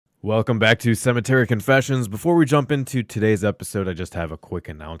Welcome back to Cemetery Confessions. Before we jump into today's episode, I just have a quick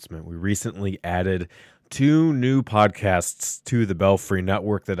announcement. We recently added 2 new podcasts to the Belfry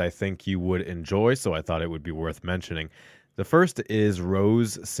Network that I think you would enjoy, so I thought it would be worth mentioning. The first is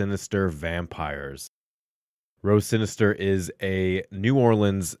Rose Sinister Vampires. Rose Sinister is a New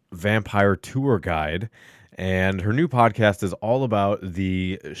Orleans vampire tour guide, and her new podcast is all about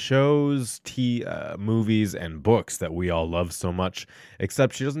the shows, movies, and books that we all love so much,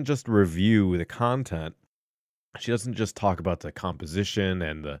 except she doesn't just review the content. She doesn't just talk about the composition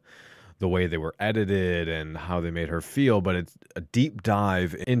and the way they were edited and how they made her feel, but it's a deep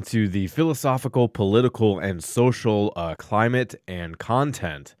dive into the philosophical, political, and social climate and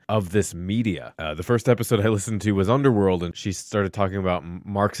content of this media. The first episode I listened to was Underworld, and she started talking about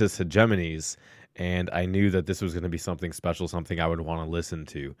Marxist hegemonies, and I knew that this was going to be something special, something I would want to listen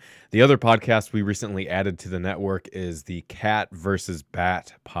to. The other podcast we recently added to the network is the Cat versus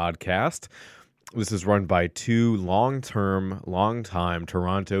Bat podcast. This is run by 2 long-time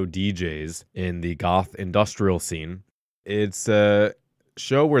Toronto DJs in the Goth industrial scene. It's a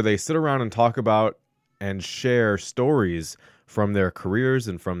show where they sit around and talk about and share stories from their careers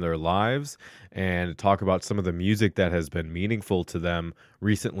and from their lives, and talk about some of the music that has been meaningful to them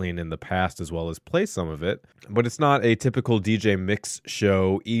recently and in the past, as well as play some of it. But it's not a typical DJ mix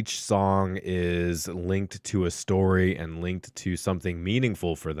show. Each song is linked to a story and linked to something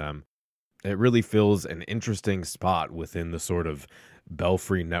meaningful for them. It really fills an interesting spot within the sort of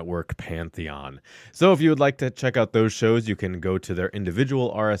Belfry Network pantheon. So if you would like to check out those shows, you can go to their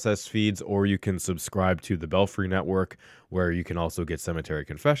individual RSS feeds, or you can subscribe to the Belfry Network, where you can also get Cemetery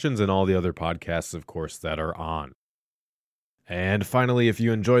Confessions and all the other podcasts, of course, that are on. And finally, if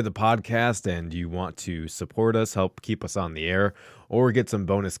you enjoy the podcast and you want to support us, help keep us on the air, or get some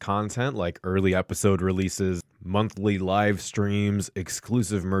bonus content like early episode releases, monthly live streams,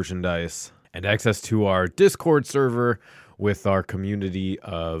 exclusive merchandise, and access to our Discord server with our community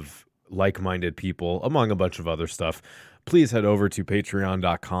of like-minded people, among a bunch of other stuff, please head over to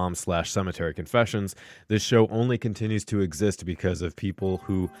patreon.com/Cemetery Confessions. This show only continues to exist because of people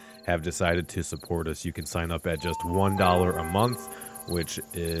who have decided to support us. You can sign up at just $1 a month, which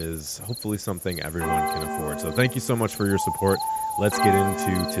is hopefully something everyone can afford. So thank you so much for your support. Let's get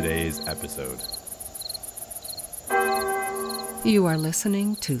into today's episode. You are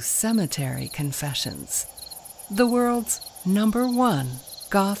listening to Cemetery Confessions, the world's #1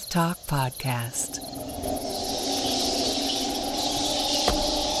 Goth Talk podcast.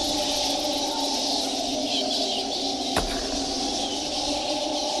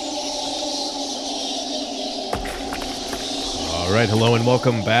 All right, hello and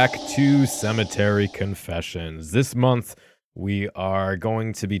welcome back to Cemetery Confessions. This month, we are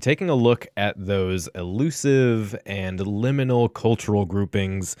going to be taking a look at those elusive and liminal cultural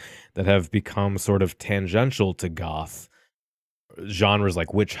groupings that have become sort of tangential to goth. Genres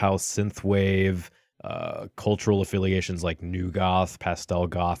like witch house, synthwave, cultural affiliations like new goth, pastel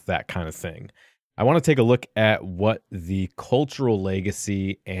goth, that kind of thing. I want to take a look at what the cultural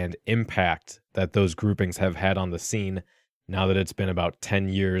legacy and impact that those groupings have had on the scene now that it's been about 10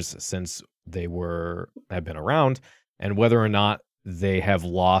 years since they have been around, and whether or not they have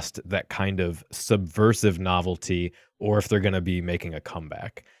lost that kind of subversive novelty, or if they're going to be making a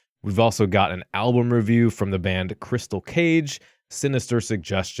comeback. We've also got an album review from the band Crystal Cage, Sinister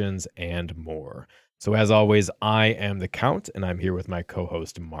Suggestions, and more. So as always, I am the Count, and I'm here with my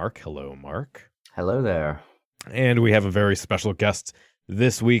co-host Mark. Hello, Mark. Hello there. And we have a very special guest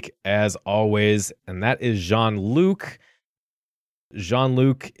this week, as always, and that is Jean-Luc.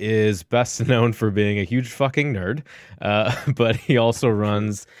 Jean-Luc is best known for being a huge fucking nerd, but he also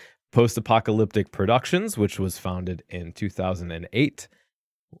runs Post-Apocalyptic Productions, which was founded in 2008,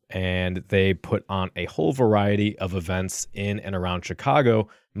 and they put on a whole variety of events in and around Chicago.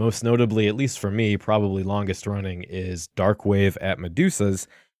 Most notably, at least for me, probably longest running, is Darkwave at Medusa's,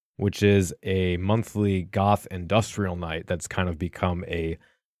 which is a monthly goth industrial night that's kind of become a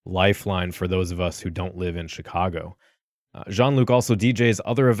lifeline for those of us who don't live in Chicago. Jean-Luc also DJs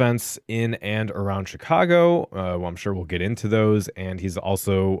other events in and around Chicago. Well, I'm sure we'll get into those. And he's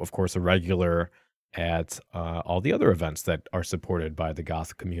also, of course, a regular at all the other events that are supported by the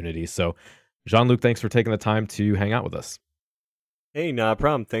goth community. So, Jean-Luc, thanks for taking the time to hang out with us. Hey, no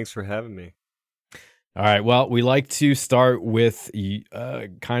problem. Thanks for having me. All right. Well, we like to start with a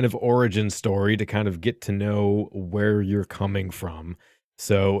kind of origin story to kind of get to know where you're coming from.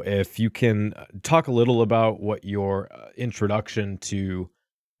 So if you can talk a little about what your introduction to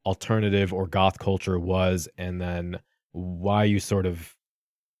alternative or goth culture was, and then why you sort of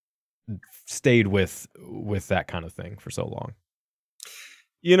stayed with that kind of thing for so long.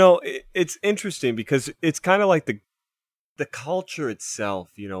 It's interesting because it's kind of like the culture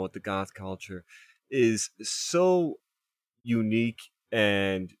itself, with the goth culture is so unique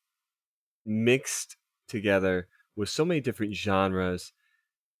and mixed together with so many different genres.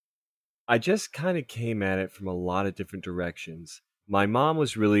 I just kind of came at it from a lot of different directions. My mom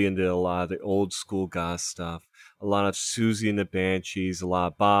was really into a lot of the old school goth stuff, a lot of Susie and the Banshees, a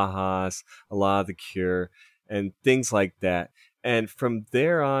lot of Bajas, a lot of The Cure, and things like that. And from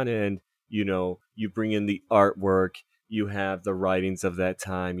there on in, you bring in the artwork, you have the writings of that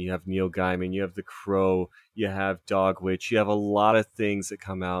time, you have Neil Gaiman, you have The Crow, you have Dog Witch, you have a lot of things that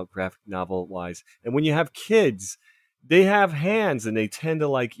come out graphic novel wise. And when you have kids, they have hands and they tend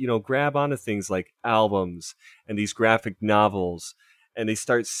to grab onto things like albums and these graphic novels, and they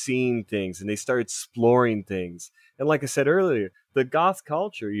start seeing things and they start exploring things. And like I said earlier, the goth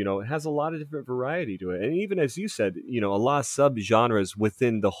culture, it has a lot of different variety to it. And even as you said, a lot of subgenres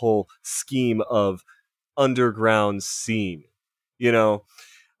within the whole scheme of underground scene. You know,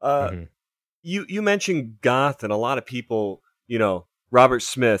 uh, Hmm. you mentioned goth, and a lot of people, Robert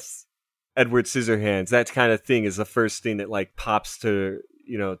Smith, Edward Scissorhands, that kind of thing is the first thing that pops to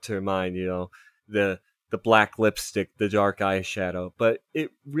mind. The black lipstick, the dark eyeshadow, but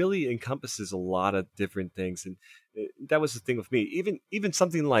it really encompasses a lot of different things, and that was the thing with me. Even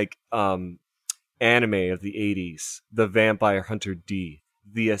something like anime of the '80s, the Vampire Hunter D,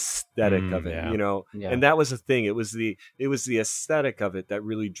 the aesthetic of it, Yeah. Yeah. and that was the thing. It was the aesthetic of it that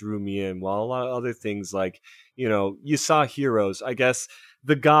really drew me in. While a lot of other things you saw heroes, I guess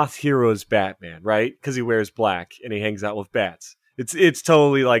the goth hero is Batman, right? Because he wears black and he hangs out with bats. It's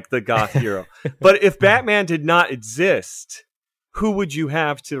totally like the goth hero. But if Batman did not exist, who would you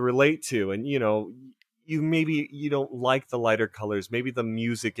have to relate to? And you don't like the lighter colors. Maybe the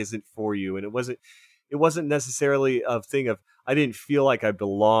music isn't for you, and it wasn't necessarily a thing of I didn't feel like I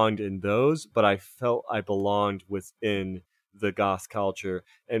belonged in those, but I felt I belonged within the goth culture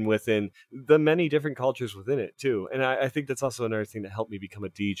and within the many different cultures within it too. And I think that's also another thing that helped me become a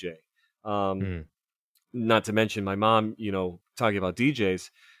DJ. Um, Mm. Not to mention my mom, talking about DJs,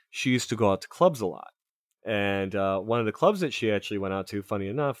 she used to go out to clubs a lot. And one of the clubs that she actually went out to, funny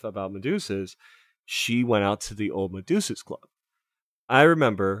enough, about Medusas, she went out to the old Medusas club. I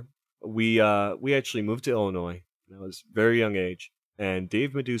remember we actually moved to Illinois. I was a very young age, and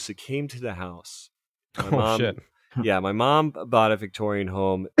Dave Medusa came to the house. My Oh mom, shit. yeah, my mom bought a Victorian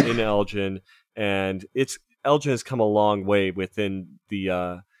home in Elgin, and Elgin has come a long way within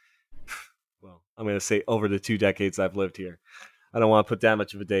the well, I'm going to say over the 2 decades I've lived here. I don't want to put that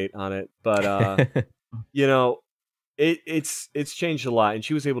much of a date on it, but you know, it's changed a lot, and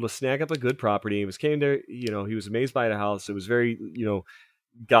she was able to snag up a good property. He was came there, he was amazed by the house. It was very,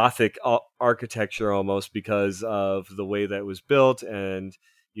 gothic architecture almost because of the way that it was built, and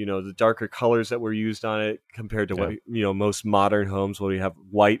the darker colors that were used on it compared to Yeah. what most modern homes where you have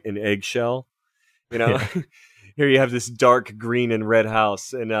white and eggshell. Yeah. Here you have this dark green and red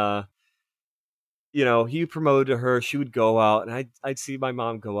house, and he promoted her. She would go out, and I'd see my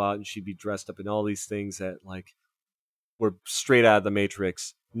mom go out, and she'd be dressed up in all these things that were straight out of the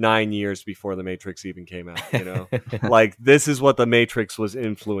Matrix 9 years before the Matrix even came out. Like, this is what the Matrix was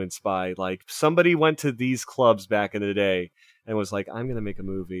influenced by. Like, somebody went to these clubs back in the day and was like, I'm gonna make a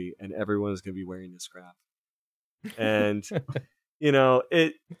movie, and everyone is gonna be wearing this crap. And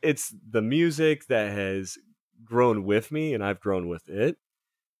it's the music that has grown with me, and I've grown with it.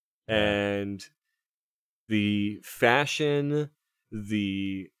 Yeah. And the fashion,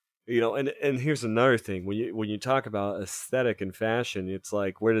 and here's another thing. When you talk about aesthetic and fashion, it's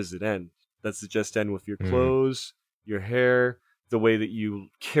like, where does it end? Does it just end with your clothes, your hair, the way that you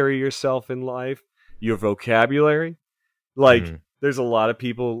carry yourself in life, your vocabulary? There's a lot of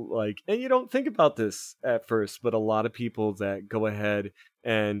people and you don't think about this at first, but a lot of people that go ahead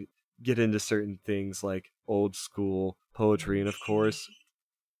and get into certain things like old school poetry. And of course,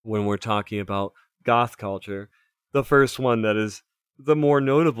 when we're talking about goth culture, the first one that is the more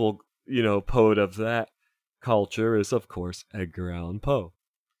notable, poet of that culture is, of course, Edgar Allan Poe.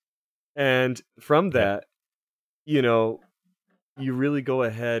 And from that, you really go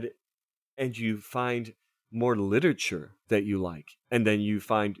ahead and you find more literature that you like, and then you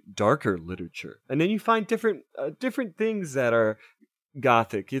find darker literature, and then you find different things that are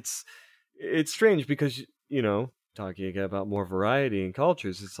gothic. It's strange because talking again about more variety in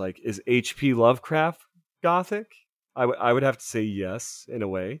cultures, it's like, is H.P. Lovecraft gothic? I would have to say yes, in a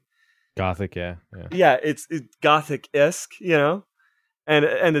way. Gothic, yeah. Yeah, it's gothic-esque, and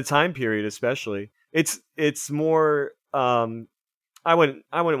the time period especially. It's more I wouldn't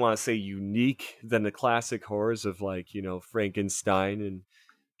want to say unique than the classic horrors of Frankenstein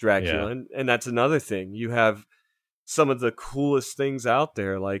Dracula. Yeah. And that's another thing. You have some of the coolest things out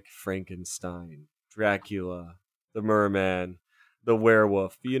there, like Frankenstein, Dracula, the Merman, the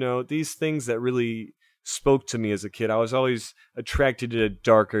werewolf. These things that really spoke to me as a kid. I was always attracted to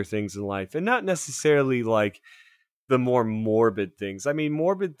darker things in life, and not necessarily like the more morbid things. I mean,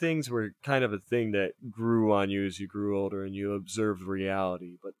 morbid things were kind of a thing that grew on you as you grew older and you observed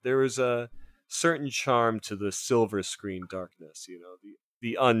reality. But there was a certain charm to the silver screen darkness,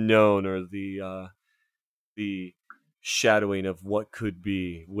 the unknown, or the shadowing of what could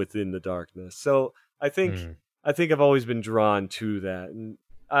be within the darkness. So I think Mm. I've always been drawn to that, and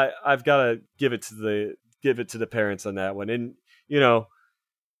I've got to give it to the parents on that one. And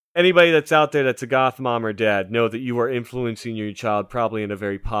anybody that's out there that's a goth mom or dad, know that you are influencing your child probably in a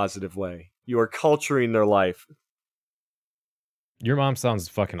very positive way. You are culturing their life. Your mom sounds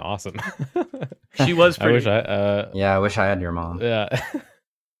fucking awesome. She was pretty. I wish I had your mom. Yeah.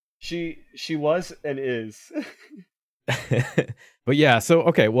 She was and is. But yeah, so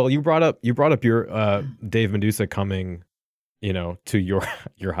okay, well, you brought up your Dave Medusa coming, to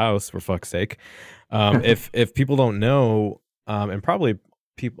your house, for fuck's sake. If people don't know, and probably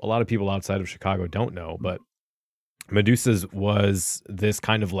a lot of people outside of Chicago don't know, but Medusa's was this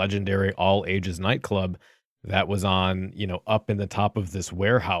kind of legendary all ages nightclub that was on, up in the top of this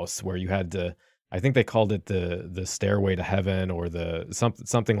warehouse where you had to, I think they called it the stairway to heaven, or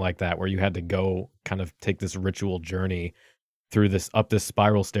something like that, where you had to go kind of take this ritual journey through this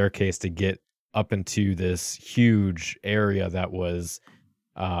spiral staircase to get up into this huge area that was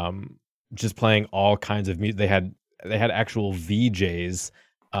just playing all kinds of music. They had actual VJs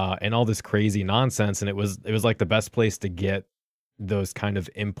and all this crazy nonsense, and it was like the best place to get those kind of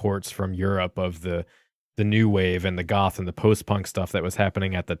imports from Europe of the new wave and the goth and the post-punk stuff that was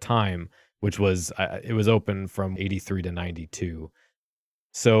happening at the time, which was it was open from 83 to 92.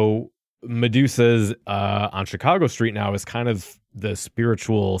 So Medusa's on Chicago Street now is kind of the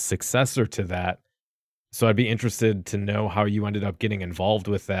spiritual successor to that. So I'd be interested to know how you ended up getting involved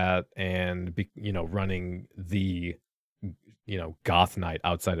with that and running the goth night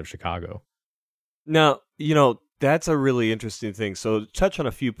outside of Chicago. Now, that's a really interesting thing. So touch on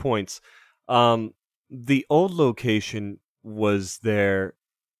a few points. The old location was there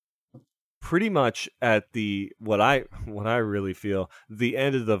pretty much at the what I really feel the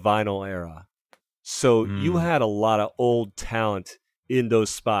end of the vinyl era. So you had a lot of old talent in those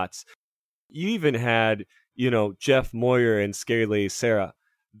spots. You even had, Jeff Moyer and Scary Lady Sarah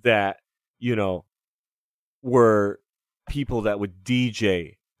that, were people that would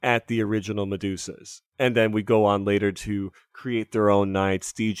DJ at the original Medusas. And then we go on later to create their own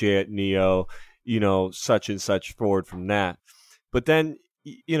nights, DJ at Neo, such and such forward from that. But then,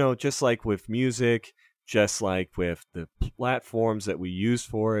 just like with music, just like with the platforms that we use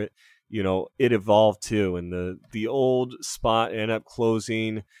for it, it evolved too. And the old spot ended up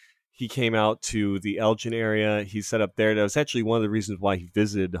closing. He came out to the Elgin area. He set up there. That was actually one of the reasons why he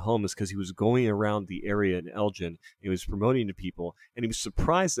visited the home, is because he was going around the area in Elgin. He was promoting to people. And he was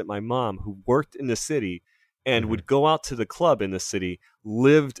surprised that my mom, who worked in the city and would go out to the club in the city,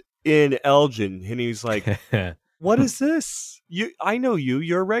 lived in Elgin. And he was like, what is this? I know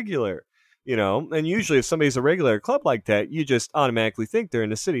you're a regular. And usually if somebody's a regular at a club like that, you just automatically think they're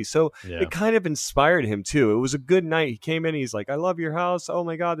in the city. So It kind of inspired him too. It was a good night. He came in, he's like, I love your house. Oh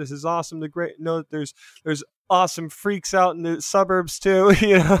my God, this is awesome. There's awesome freaks out in the suburbs too,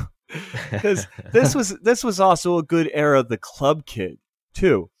 because this was also a good era of the club kid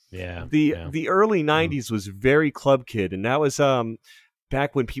too. Yeah. The early 90s was very club kid. And that was,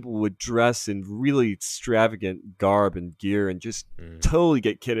 back when people would dress in really extravagant garb and gear and just totally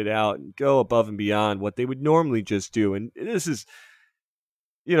get kitted out and go above and beyond what they would normally just do. And this is,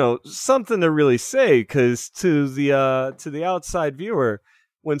 something to really say, because to the outside viewer,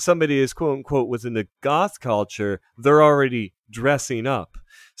 when somebody is quote unquote within the goth culture, they're already dressing up.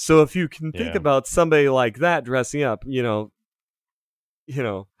 So if you can think about somebody like that dressing up,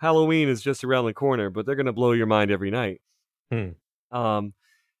 Halloween is just around the corner, but they're going to blow your mind every night.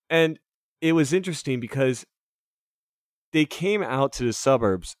 And it was interesting because they came out to the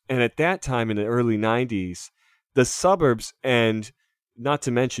suburbs, and at that time in the early 90s, the suburbs, and not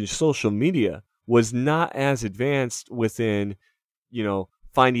to mention social media, was not as advanced within,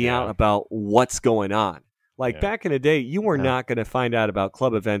 finding out about what's going on. Like back in the day, you were not going to find out about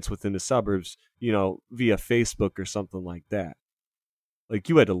club events within the suburbs, via Facebook or something like that. Like,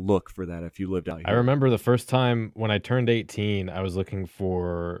 you had to look for that if you lived out here. I remember the first time when I turned 18, I was looking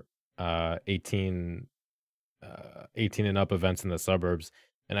for 18 and up events in the suburbs,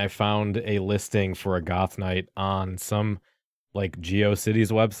 and I found a listing for a goth night on some like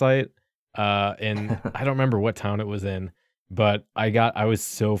GeoCities website, and I don't remember what town it was in, but I was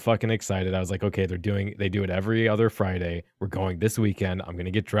so fucking excited. I was like, okay, they do it every other Friday. We're going this weekend. I'm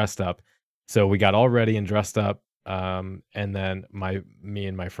gonna get dressed up. So we got all ready and dressed up, and then me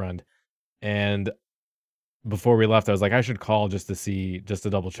and my friend, and before we left, I was like, I should call just to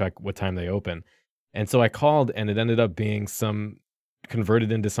double check what time they open. And so I called, and it ended up being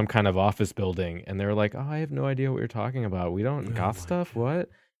converted into some kind of office building. And they were like, oh, I have no idea what you're talking about. We don't goth stuff. God. What?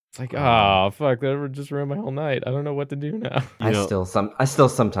 It's like, oh, fuck, that just ruined my whole night. I don't know what to do now. I still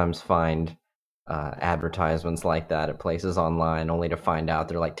sometimes find advertisements like that at places online, only to find out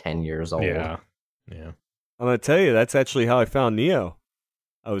they're like 10 years old. Yeah. I'm gonna tell you, that's actually how I found Neo.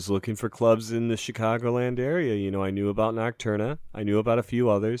 I was looking for clubs in the Chicagoland area. You know, I knew about Nocturna. I knew about a few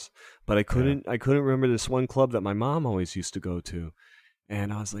others, but I couldn't remember this one club that my mom always used to go to.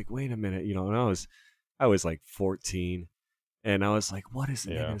 And I was like, wait a minute, you know, and I was like 14, and I was like, what is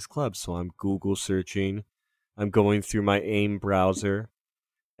the name of this club? So I'm Google searching. I'm going through my AIM browser,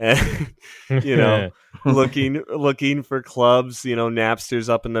 and you know, looking for clubs. You know, Napster's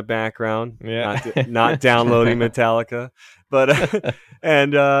up in the background. Yeah, not downloading Metallica, but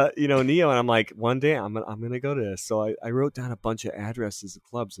and you know, Neo. And I'm like, one day I'm gonna go to this. So I wrote down a bunch of addresses of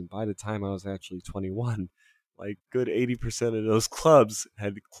clubs, and by the time I was actually 21, like good 80% of those clubs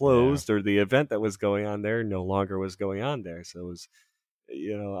had closed, or the event that was going on there no longer was going on there. So it was,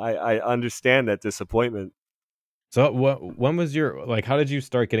 you know, I understand that disappointment. So when was how did you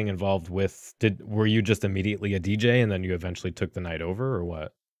start getting involved with, were you just immediately a DJ and then you eventually took the night over, or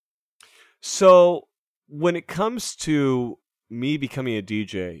what? So when it comes to me becoming a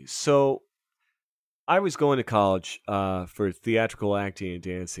DJ, so I was going to college for theatrical acting and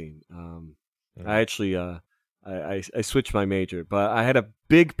dancing. I actually I switched my major, but I had a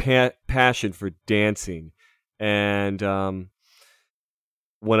big passion for dancing. And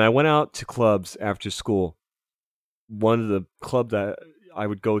when I went out to clubs after school, one of the club that I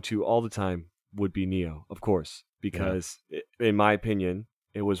would go to all the time would be Neo, of course, because in my opinion,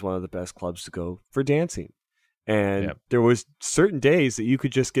 it was one of the best clubs to go for dancing. And there was certain days that you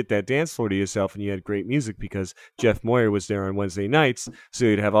could just get that dance floor to yourself, and you had great music because Jeff Moyer was there on Wednesday nights. So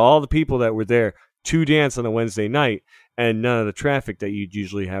you'd have all the people that were there to dance on a Wednesday night, and none of the traffic that you'd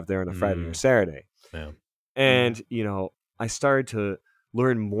usually have there on a Friday or Saturday. Yeah. And, you know, I started to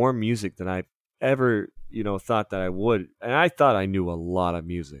learn more music than I ever, you know, thought that I would. And I thought I knew a lot of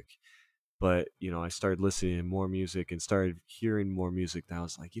music. But, you know, I started listening to more music and started hearing more music that I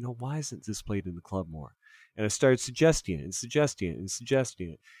was like, you know, why isn't this played in the club more? And I started suggesting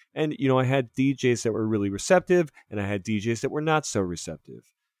it. And, you know, I had DJs that were really receptive, and I had DJs that were not so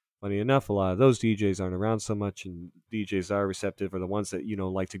receptive. Funny enough, a lot of those DJs aren't around so much, and DJs that are receptive are the ones that, you know,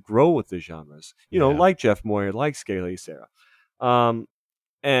 like to grow with the genres. You know, like Jeff Moyer, like Scaly Sarah.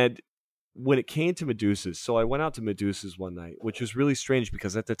 And when it came to Medusas, so I went out to Medusas one night, which was really strange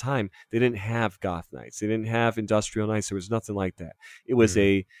because at the time they didn't have goth nights, they didn't have industrial nights, there was nothing like that. It was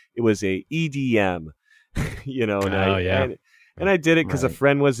a EDM, you know. And I did it because a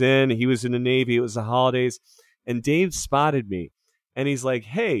friend was in. He was in the Navy. It was the holidays, and Dave spotted me, and he's like,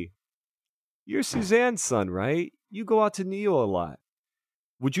 "Hey, you're Suzanne's son, right? You go out to Neo a lot.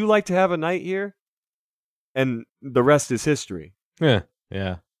 Would you like to have a night here?" And the rest is history. Yeah.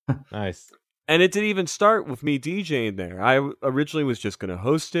 Nice. And it didn't even start with me DJing there. I originally was just going to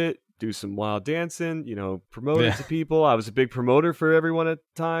host it, do some wild dancing, you know, promote it to people. I was a big promoter for everyone at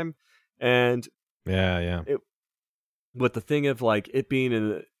the time. And but the thing of like it being in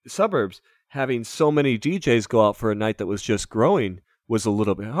the suburbs, having so many DJs go out for a night that was just growing was a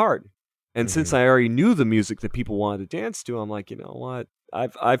little bit hard. And since I already knew the music that people wanted to dance to, I'm like, you know what?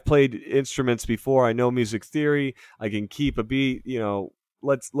 I've played instruments before. I know music theory. I can keep a beat. You know,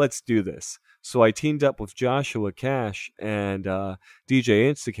 let's do this. So I teamed up with Joshua Cash and DJ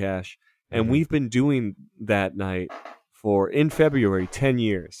Instacash, and we've been doing that night in February 10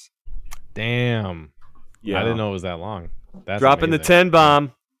 years. Damn. Yeah, I didn't know it was that long. That's dropping amazing. The 10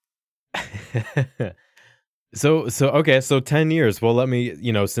 bomb. So okay, so 10 years. Well, let me,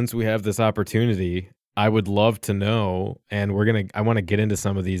 you know, since we have this opportunity, I would love to know, and I want to get into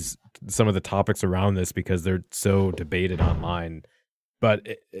some of the topics around this because they're so debated online. But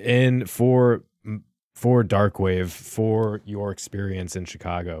for Darkwave, for your experience in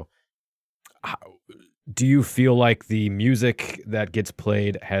Chicago, do you feel like the music that gets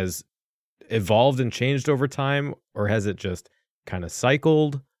played has evolved and changed over time, or has it just kind of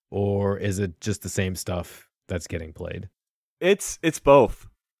cycled, or is it just the same stuff that's getting played? It's both.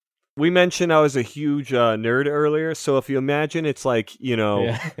 We mentioned I was a huge nerd earlier, so if you imagine it's like, you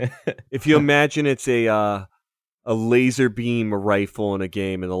know, if you imagine it's a a laser beam rifle in a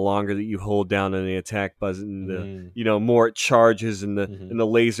game, and the longer that you hold down on the attack button, the more it charges, and the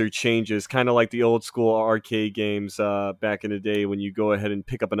laser changes, kind of like the old school arcade games back in the day when you go ahead and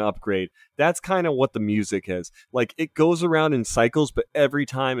pick up an upgrade. That's kind of what the music is. Like, it goes around in cycles, but every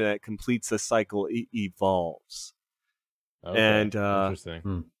time that completes a cycle, it evolves. Okay. And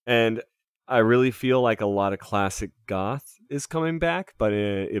interesting. And I really feel like a lot of classic goth is coming back, but in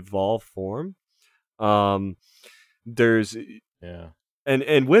an evolved form. There's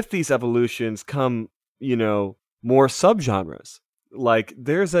and with these evolutions come, more subgenres. Like,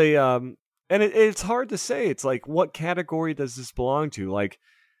 there's a and it's hard to say. It's like, what category does this belong to? Like,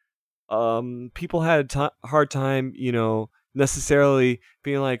 people had a hard time, necessarily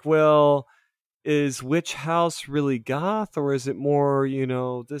being like, well, is Witch House really goth, or is it more,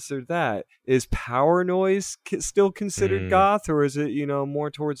 this or that? Is power noise still considered goth, or is it, more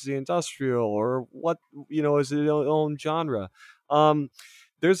towards the industrial, or what, is it its own genre?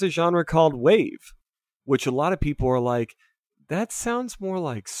 There's a genre called wave, which a lot of people are like, that sounds more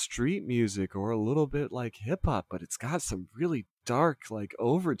like street music or a little bit like hip hop, but it's got some really dark, like,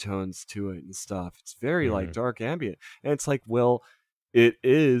 overtones to it and stuff. It's very like dark ambient. And it's like, well, it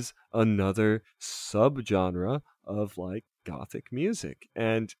is another subgenre of like gothic music,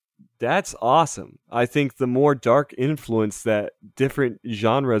 and that's awesome. I think the more dark influence that different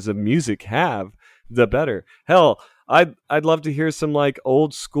genres of music have, the better. Hell, I'd love to hear some like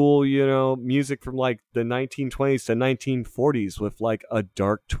old school, music from like the 1920s to 1940s with like a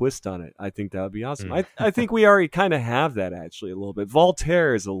dark twist on it. I think that would be awesome. I think we already kind of have that, actually, a little bit.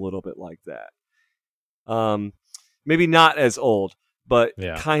 Voltaire is a little bit like that. Maybe not as old, but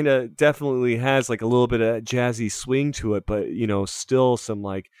kind of definitely has like a little bit of jazzy swing to it, but still some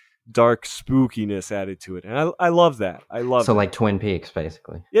like dark spookiness added to it. And I love that. So like Twin Peaks,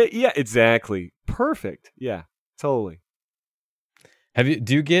 basically. Yeah, exactly. Perfect. Yeah, totally.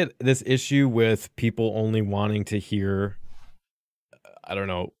 Do you get this issue with people only wanting to hear, I don't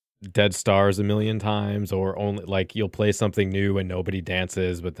know, Dead Stars a million times, or only like you'll play something new and nobody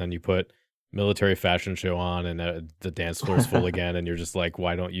dances, but then you put Military Fashion Show on and the dance floor is full again, and you're just like,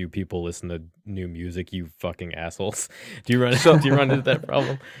 why don't you people listen to new music, you fucking assholes? Do you run into that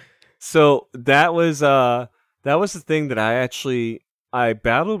problem? So that was the thing that I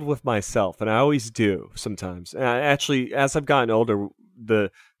battled with myself, and I always do sometimes. And I actually, as I've gotten older, the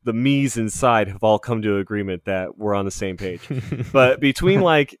me's inside have all come to agreement that we're on the same page. But between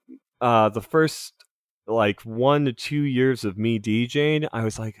like the first like 1 to 2 years of me DJing, I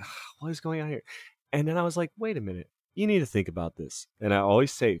was like, what is going on here? And then I was like, wait a minute, you need to think about this. And I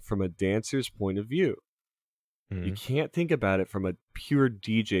always say, from a dancer's point of view. You can't think about it from a pure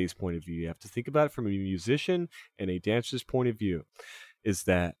DJ's point of view. You have to think about it from a musician and a dancer's point of view. Is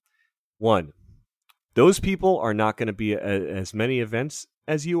that, one, those people are not going to be at as many events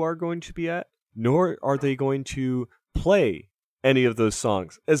as you are going to be at, nor are they going to play any of those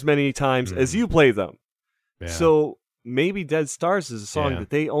songs as many times as you play them. Yeah. So maybe Dead Stars is a song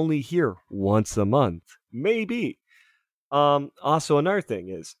that they only hear once a month. Maybe. Also, another thing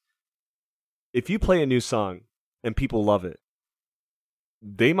is, if you play a new song and people love it,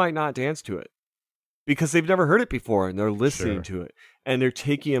 they might not dance to it because they've never heard it before and they're listening to it and they're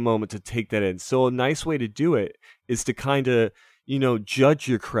taking a moment to take that in. So a nice way to do it is to kind of, judge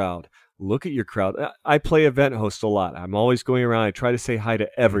your crowd. Look at your crowd. I play event host a lot. I'm always going around. I try to say hi to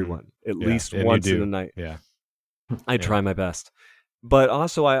everyone at least once in the night. Yeah. I try my best. But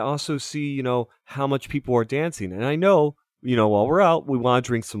also, I also see, how much people are dancing. And I know, while we're out, we want to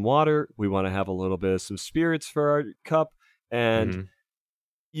drink some water. We want to have a little bit of some spirits for our cup. And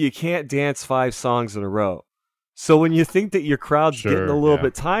you can't dance 5 songs in a row. So when you think that your crowd's getting a little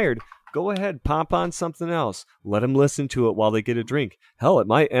bit tired, go ahead, pop on something else. Let them listen to it while they get a drink. Hell, it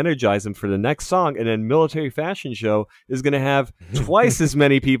might energize them for the next song. And then Military Fashion Show is going to have twice as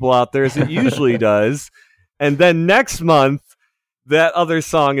many people out there as it usually does. And then next month, that other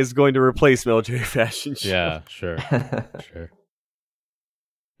song is going to replace Military Fashion Show. Yeah, sure.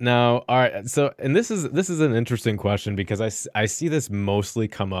 Now, all right. So, and this is an interesting question because I see this mostly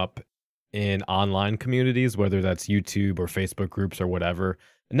come up in online communities, whether that's YouTube or Facebook groups or whatever.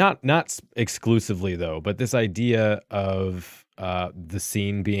 Not exclusively though, but this idea of the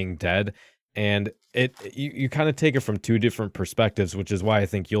scene being dead, and you kind of take it from 2 different perspectives, which is why I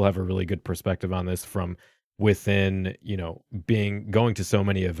think you'll have a really good perspective on this from within, going to so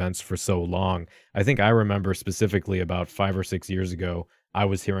many events for so long. I think I remember specifically about 5 or 6 years ago, I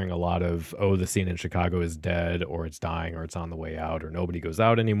was hearing a lot of, the scene in Chicago is dead, or it's dying, or it's on the way out, or nobody goes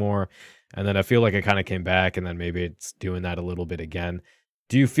out anymore. And then I feel like it kind of came back, and then maybe it's doing that a little bit again.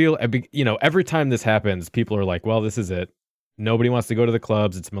 Do you feel, every time this happens, people are like, well, this is it. Nobody wants to go to the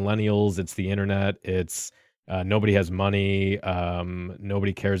clubs. It's millennials. It's the internet. It's nobody has money.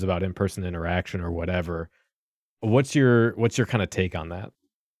 Nobody cares about in-person interaction or whatever. What's your kind of take on that?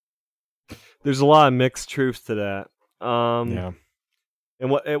 There's a lot of mixed truth to that. Yeah.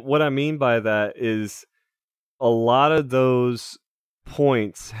 And what I mean by that is a lot of those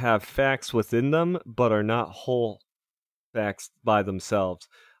points have facts within them, but are not whole facts by themselves.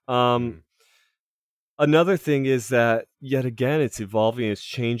 Another thing is that, yet again, it's evolving, it's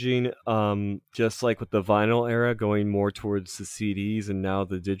changing, just like with the vinyl era going more towards the CDs and now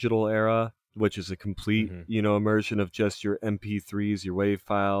the digital era, which is a complete, immersion of just your MP3s, your WAV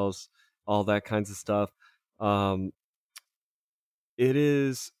files, all that kinds of stuff. It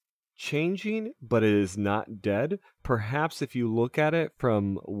is changing, but it is not dead. Perhaps if you look at it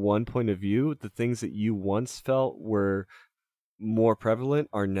from one point of view, the things that you once felt were more prevalent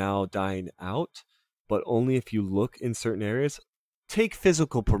are now dying out, but only if you look in certain areas. Take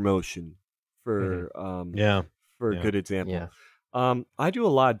physical promotion for a good example. Yeah. I do a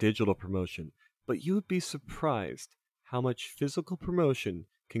lot of digital promotion, but you would be surprised how much physical promotion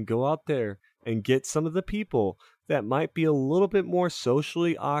can go out there and get some of the people that might be a little bit more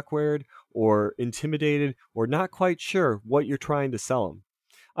socially awkward or intimidated or not quite sure what you're trying to sell them.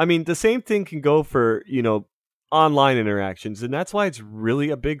 I mean, the same thing can go for, online interactions, and that's why it's really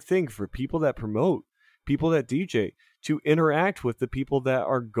a big thing for people that promote, people that DJ, to interact with the people that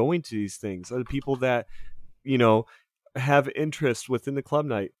are going to these things, or the people that, have interest within the club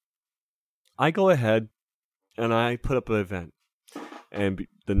night. I go ahead and I put up an event, and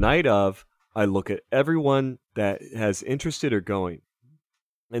the night of, I look at everyone that has interested or going.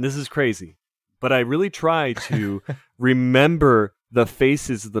 And this is crazy, but I really try to remember the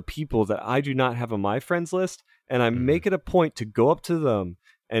faces of the people that I do not have on my friends list, and I make it a point to go up to them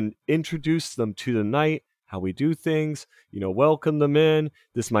and introduce them to the night, how we do things, welcome them in.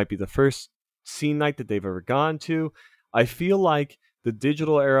 This might be the first scene night that they've ever gone to. I feel like the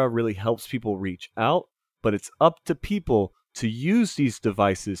digital era really helps people reach out, but it's up to people to use these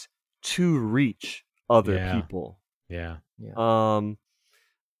devices to reach other people. Yeah.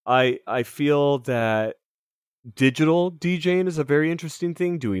 I feel that digital DJing is a very interesting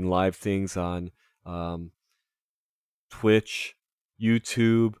thing, doing live things on Twitch,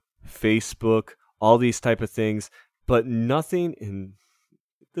 YouTube, Facebook, all these type of things, but nothing in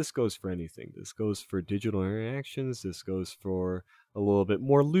this goes for anything. This goes for digital interactions. This goes for a little bit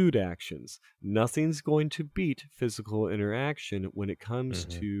more lewd actions. Nothing's going to beat physical interaction when it comes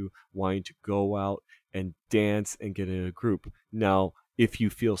to wanting to go out and dance and get in a group. Now, if you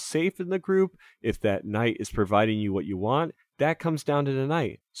feel safe in the group, if that night is providing you what you want, that comes down to the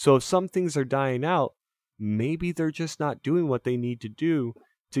night. So if some things are dying out, maybe they're just not doing what they need to do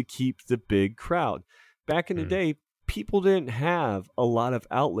to keep the big crowd. Back in the day, people didn't have a lot of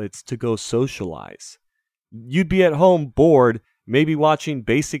outlets to go socialize. You'd be at home bored, maybe watching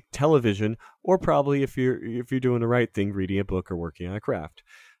basic television, or probably if you're doing the right thing, reading a book or working on a craft.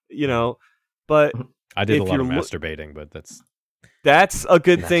 But I did a lot of masturbating, but that's a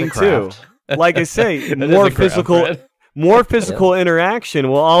good thing too. Like I say, more physical interaction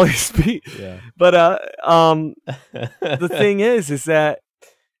will always be. Yeah. But the thing is that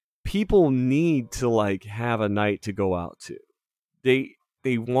people need to have a night to go out to. They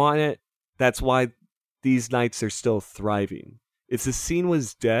want it. That's why these nights are still thriving. If the scene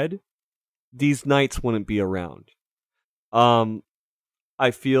was dead, these nights wouldn't be around.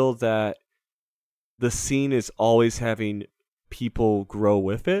 I feel that the scene is always having people grow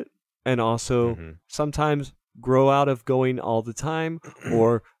with it, and also sometimes grow out of going all the time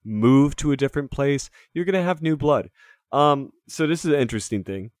or move to a different place. You're going to have new blood. So this is an interesting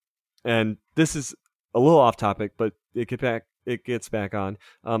thing, and this is a little off topic, but it gets back on.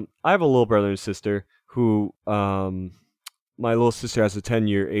 I have a little brother and sister who my little sister has a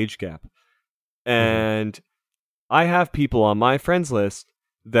 10-year age gap, and I have people on my friends list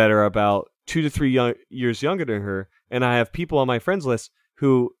that are about 2 to 3 years younger than her, and I have people on my friends list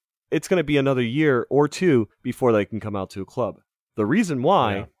who it's going to be another year or two before they can come out to a club. The reason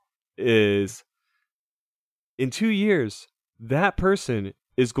why is in 2 years, that person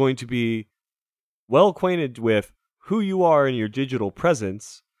is going to be well acquainted with who you are in your digital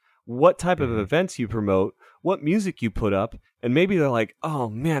presence, what type of events you promote, what music you put up, and maybe they're like, oh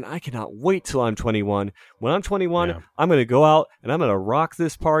man, I cannot wait till I'm 21. When I'm 21, I'm going to go out and I'm going to rock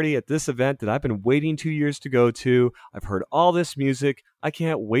this party at this event that I've been waiting 2 years to go to. I've heard all this music. I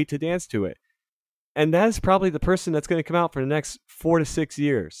can't wait to dance to it. And that is probably the person that's going to come out for the next 4 to 6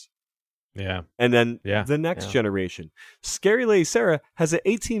 years. Yeah. And then Yeah. the next generation. Scary Lady Sarah has an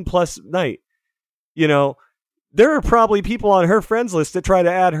 18 plus night. You know, there are probably people on her friends list that try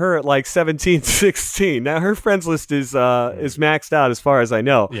to add her at like 17, 16. Now her friends list is maxed out as far as I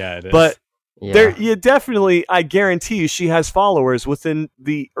know. Yeah, it is. But there, you definitely, I guarantee you, she has followers within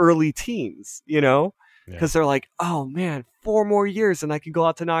the early teens, you know, because they're like, oh man, 4 more years and I can go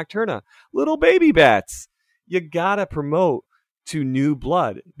out to Nocturna. Little baby bats. You gotta promote to new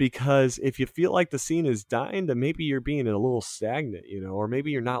blood, because if you feel like the scene is dying, then maybe you're being a little stagnant, you know, or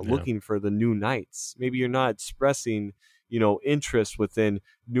maybe you're not looking for the new nights. Maybe you're not expressing, you know, interest within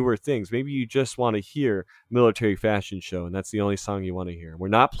newer things. Maybe you just want to hear Military Fashion Show, and that's the only song you want to hear. We're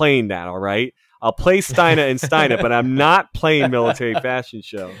not playing that, all right? I'll play Steina and Steina, but I'm not playing Military Fashion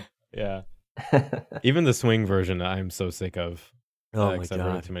Show. Yeah. Even the swing version, I'm so sick of. Oh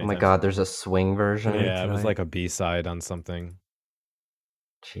my god, there's a swing version. Yeah, it was like a B-side on something.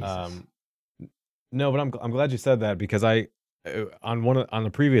 Jesus. No, but I'm glad you said that, because on the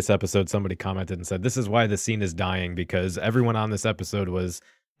previous episode somebody commented and said this is why the scene is dying, because everyone on this episode was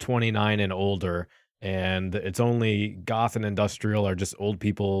 29 and older, and it's only goth and industrial are just old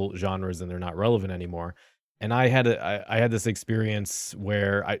people genres and they're not relevant anymore. And I had this experience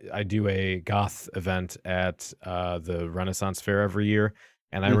where I do a goth event at the Renaissance Fair every year,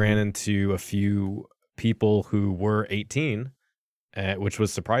 and I ran into a few people who were 18, which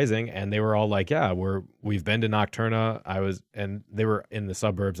was surprising, and they were all like, "Yeah, we've been to Nocturna." And they were in the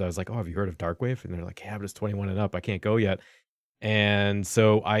suburbs. I was like, "Oh, have you heard of Darkwave?" And they're like, "Yeah, but it's 21 and up. I can't go yet." And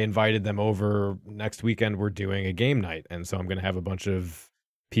so I invited them over. Next weekend we're doing a game night, and so I'm going to have a bunch of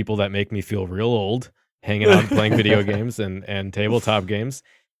people that make me feel real old hanging out and playing video games and tabletop games.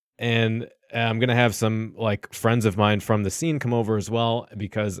 And I'm going to have some like friends of mine from the scene come over as well,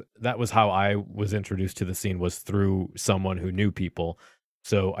 because that was how I was introduced to the scene, was through someone who knew people.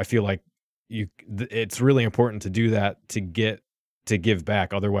 So I feel like it's really important to do that to give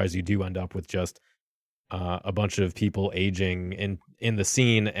back. Otherwise you do end up with just a bunch of people aging in the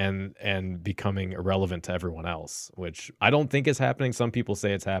scene and becoming irrelevant to everyone else, which I don't think is happening. Some people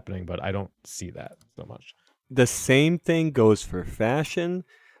say it's happening, but I don't see that so much. The same thing goes for fashion.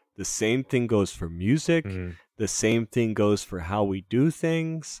 The same thing goes for music. The same thing goes for how we do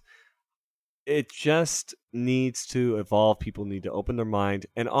things. It just needs to evolve. People need to open their mind.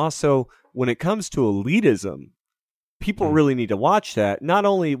 And also, when it comes to elitism, people really need to watch that, not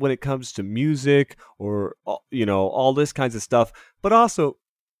only when it comes to music or, you know, all this kinds of stuff, but also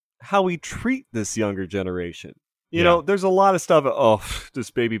how we treat this younger generation. You know, there's a lot of stuff, this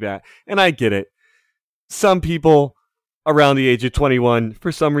baby bat. And I get it. Some people around the age of 21,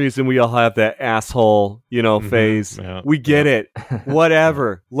 for some reason, we all have that asshole, you know, phase. Yeah. We get it.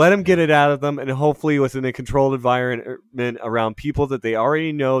 Whatever. Let them get it out of them, and hopefully within a controlled environment around people that they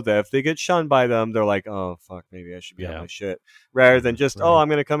already know, that if they get shunned by them, they're like, oh, fuck, maybe I should be on my shit. Rather than just, I'm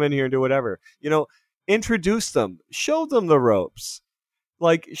going to come in here and do whatever. You know, introduce them. Show them the ropes.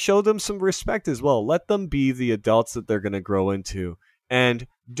 Like, show them some respect as well. Let them be the adults that they're going to grow into. And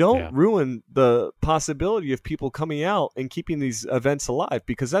don't ruin the possibility of people coming out and keeping these events alive,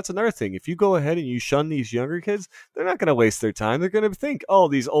 because that's another thing. If you go ahead and you shun these younger kids, they're not going to waste their time. They're going to think, oh,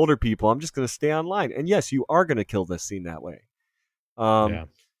 these older people, I'm just going to stay online. And yes, you are going to kill this scene that way.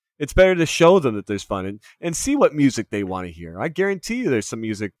 It's better to show them that there's fun and see what music they want to hear. I guarantee you there's some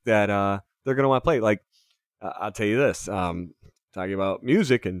music that they're going to want to play. Like, I'll tell you this, talking about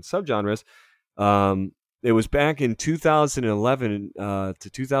music and subgenres, it was back in 2011 to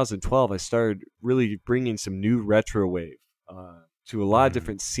 2012, I started really bringing some new retro wave to a lot of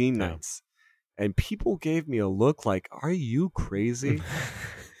different scene nights. And people gave me a look like, are you crazy?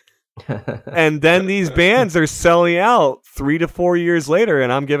 And then these bands are selling out 3 to 4 years later,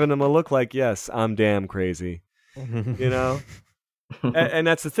 and I'm giving them a look like, yes, I'm damn crazy. You know? And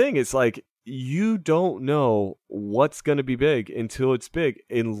that's the thing. It's like, you don't know what's going to be big until it's big,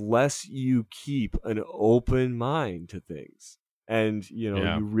 unless you keep an open mind to things and, you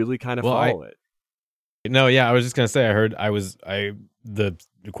know, you really kind of follow it. No, yeah, I was just going to say, the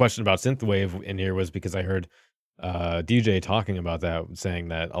question about synthwave in here was because I heard DJ talking about that, saying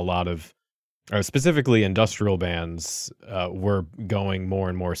that a lot of, specifically industrial bands, were going more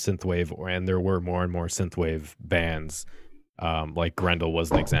and more synthwave, and there were more and more synthwave bands. Like Grendel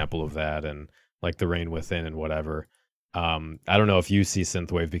was an example of that, and like The Rain Within and whatever. I don't know if you see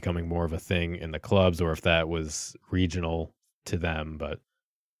synthwave becoming more of a thing in the clubs, or if that was regional to them, but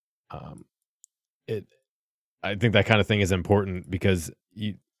I think that kind of thing is important, because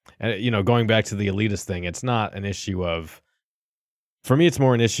you know, going back to the elitist thing, it's not an issue of, for me, it's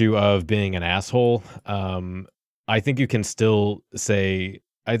more an issue of being an asshole. I think you can still say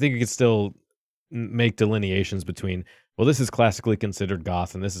I think you could still make delineations between, well, this is classically considered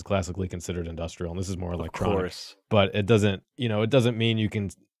goth and this is classically considered industrial and this is more electronic. Of course. But it doesn't mean you can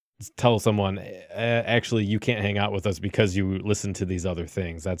tell someone, actually, you can't hang out with us because you listen to these other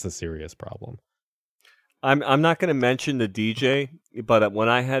things. That's a serious problem. I'm not going to mention the DJ, but when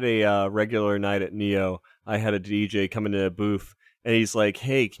I had a regular night at Neo, I had a DJ come into the booth, and he's like,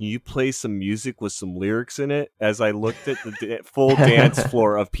 "Hey, can you play some music with some lyrics in it?" As I looked at the full dance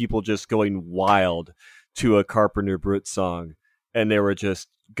floor of people just going wild to a Carpenter Brut song, and they were just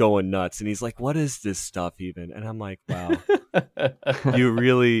going nuts. And he's like, "What is this stuff even?" And I'm like, "Wow, you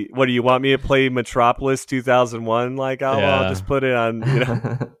really? What do you want me to play? Metropolis 2001? Like, I'll just put it on, you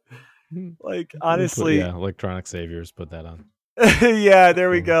know." Like, honestly, Electronic Saviors, put that on. Yeah, there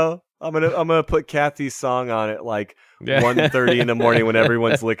we go. I'm gonna put Kathy's song on it like 1:30 in the morning when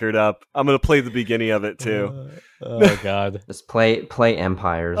everyone's liquored up. I'm gonna play the beginning of it too. Oh God! Just play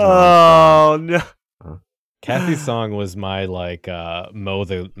Empires. Oh no! Kathy's song was my like mow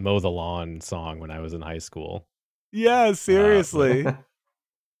the lawn song when I was in high school. Yeah, seriously. All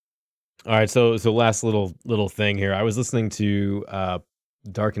right, so last little thing here. I was listening to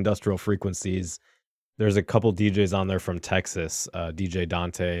Dark Industrial Frequencies. There's a couple DJs on there from Texas, DJ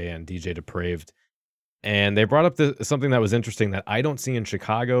Dante and DJ Depraved, and they brought up something that was interesting that I don't see in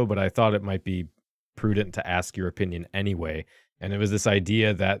Chicago, but I thought it might be prudent to ask your opinion anyway. And it was this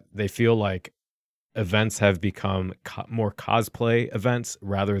idea that they feel like events have become more cosplay events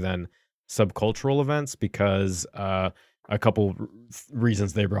rather than subcultural events, because a couple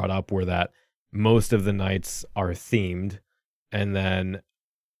reasons they brought up were that most of the nights are themed, and then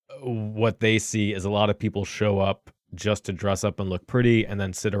what they see is a lot of people show up just to dress up and look pretty and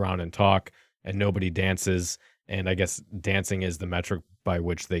then sit around and talk, and nobody dances. And I guess dancing is the metric by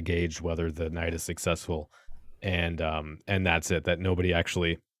which they gauge whether the night is successful. And that's it, that nobody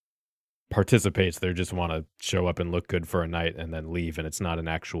actually participates. They just want to show up and look good for a night and then leave. And it's not an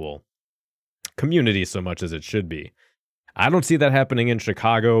actual community so much as it should be. I don't see that happening in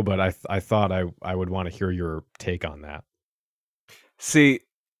Chicago, but I thought I would want to hear your take on that. See,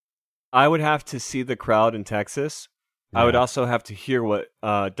 I would have to see the crowd in Texas. Yeah. I would also have to hear what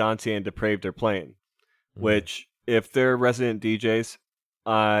Dante and Depraved are playing, which, if they're resident DJs,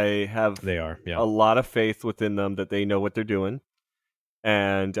 I have a lot of faith within them that they know what they're doing.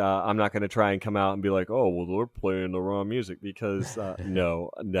 And I'm not going to try and come out and be like, oh, well, they're playing the wrong music, because no,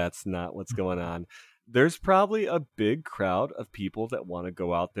 that's not what's going on. There's probably a big crowd of people that want to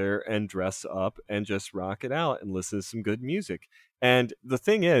go out there and dress up and just rock it out and listen to some good music. And the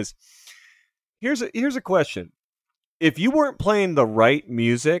thing is, here's a question. If you weren't playing the right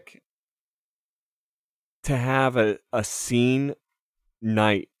music to have a scene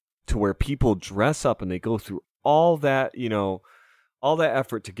night to where people dress up and they go through all that, all that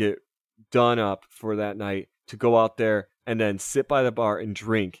effort to get done up for that night, to go out there and then sit by the bar and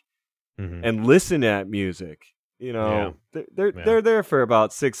drink and listen to that music. They're there for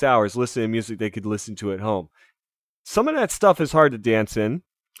about 6 hours listening to music they could listen to at home. Some of that stuff is hard to dance in.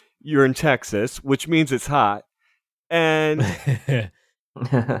 You're in Texas, which means it's hot. And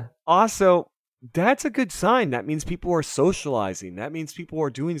also, that's a good sign. That means people are socializing. That means people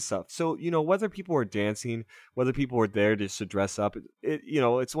are doing stuff. So, whether people are dancing, whether people are there just to dress up,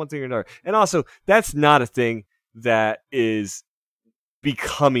 it's one thing or another. And also, that's not a thing that is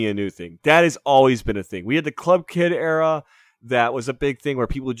becoming a new thing. That has always been a thing. We had the Club Kid era. That was a big thing where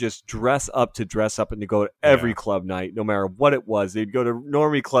people would just dress up and to go to every club night, no matter what it was. They'd go to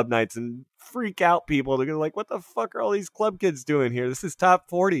normie club nights and freak out people. They're like, what the fuck are all these club kids doing here? This is top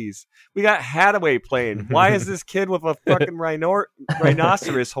 40s. We got Hathaway playing. Why is this kid with a fucking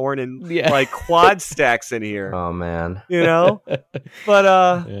rhinoceros horn and like quad stacks in here? Oh, man.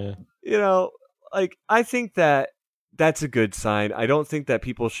 But, like, I think that's a good sign. I don't think that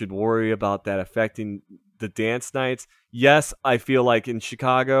people should worry about that affecting the dance nights. Yes, I feel like in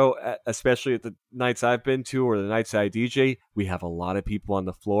Chicago, especially at the nights I've been to or the nights I DJ, we have a lot of people on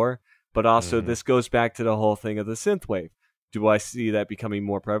the floor. But also, this goes back to the whole thing of the synthwave. Do I see that becoming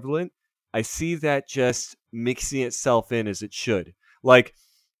more prevalent? I see that just mixing itself in as it should. Like,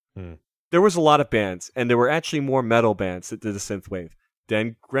 there was a lot of bands, and there were actually more metal bands that did the synthwave.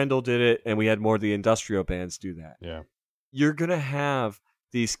 Then Grendel did it, and we had more of the industrial bands do that. Yeah, you're gonna have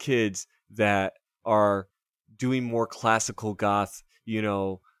these kids that are doing more classical goth,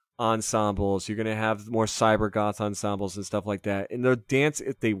 ensembles. You're going to have more cyber goth ensembles and stuff like that. And they'll dance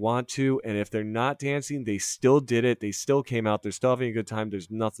if they want to. And if they're not dancing, they still did it. They still came out. They're still having a good time.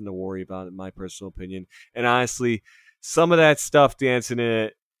 There's nothing to worry about, in my personal opinion. And honestly, some of that stuff dancing in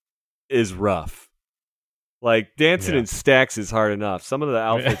it is rough. Like dancing Yeah. in stacks is hard enough. Some of the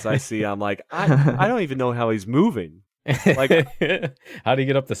outfits I see, I'm like, I don't even know how he's moving. Like, how do you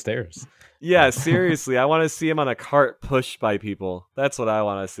get up the stairs? yeah, seriously, I want to see him on a cart pushed by people. That's what I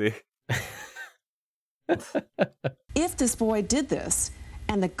want to see. If this boy did this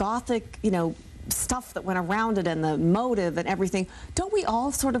and the gothic, stuff that went around it and the motive and everything, don't we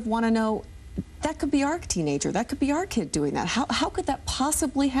all sort of want to know, that could be our teenager, that could be our kid doing that? How could that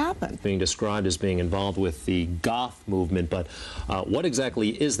possibly happen? Being described as being involved with the Goth movement, but what exactly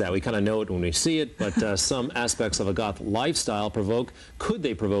is that? We kind of know it when we see it, but some aspects of a Goth lifestyle could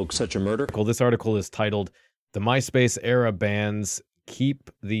they provoke such a murder? This article is titled "The MySpace Era Bands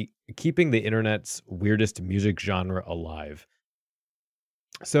Keeping the Internet's Weirdest Music Genre Alive."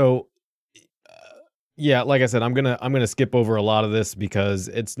 So, yeah, like I said, I'm gonna skip over a lot of this because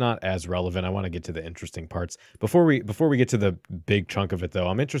it's not as relevant. I want to get to the interesting parts. Before we get to the big chunk of it, though,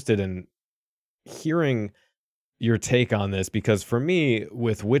 I'm interested in hearing your take on this, because for me,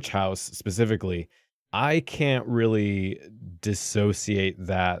 with Witch House specifically, I can't really dissociate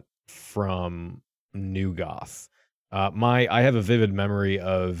that from New Goth. I have a vivid memory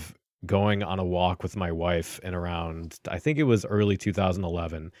of going on a walk with my wife in around, I think it was early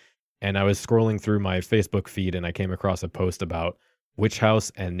 2011, and I was scrolling through my Facebook feed and I came across a post about Witch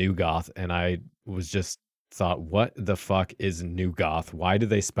House and New Goth, and I was just thought, what the fuck is New Goth? Why did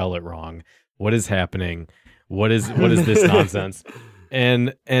they spell it wrong? What is happening? What is this nonsense?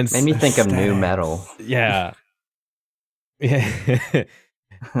 And made me think of new metal. Yeah. Yeah.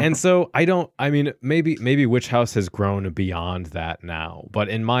 And so maybe Witch House has grown beyond that now, but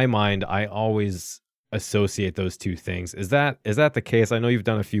in my mind, I always associate those two things. Is that the case? I know you've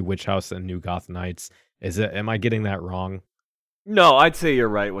done a few Witch House and New Goth nights. Am I getting that wrong? No, I'd say you're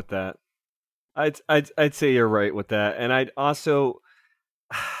right with that. I'd say you're right with that. And I'd also,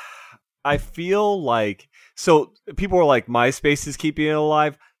 I feel like, so people are like, MySpace is keeping it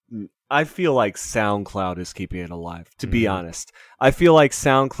alive. I feel like SoundCloud is keeping it alive, to be honest. I feel like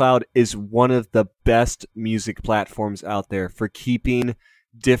SoundCloud is one of the best music platforms out there for keeping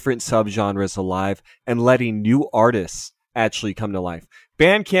different subgenres alive and letting new artists actually come to life.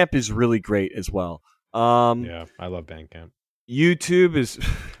 Bandcamp is really great as well. Yeah, I love Bandcamp. YouTube is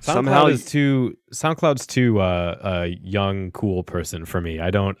SoundCloud's too a young cool person for me. I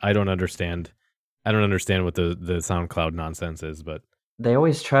don't understand what the SoundCloud nonsense is, but they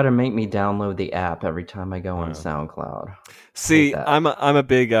always try to make me download the app every time I go on SoundCloud. See, I'm a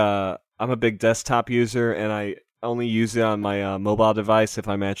big desktop user, and I only use it on my mobile device if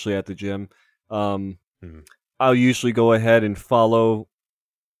I'm actually at the gym. I'll usually go ahead and follow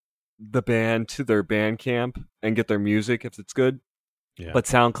the band to their Bandcamp and get their music if it's good. Yeah. But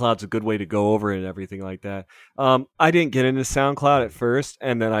SoundCloud's a good way to go over it and everything like that. I didn't get into SoundCloud at first,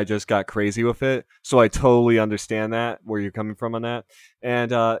 and then I just got crazy with it. So I totally understand that, where you're coming from on that.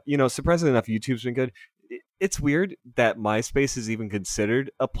 And, surprisingly enough, YouTube's been good. It's weird that MySpace is even considered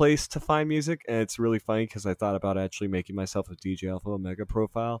a place to find music. And it's really funny because I thought about actually making myself a DJ Alpha Omega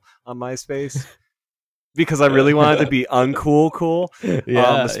profile on MySpace. Because I really wanted to be cool.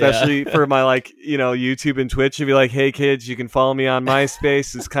 Especially for my YouTube and Twitch. To be like, hey kids, you can follow me on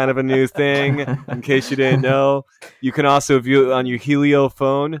MySpace. It's kind of a new thing. In case you didn't know, you can also view it on your Helio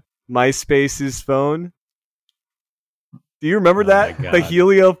phone, MySpace's phone. Do you remember that? The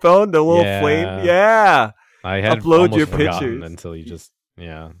Helio phone, the little flame. Yeah, I had upload your pictures until you just.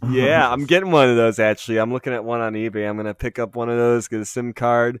 Yeah. Yeah, I'm getting one of those actually. I'm looking at one on eBay. I'm gonna pick up one of those, get a SIM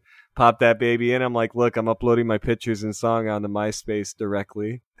card, pop that baby in. I'm like, look, I'm uploading my pictures and song onto MySpace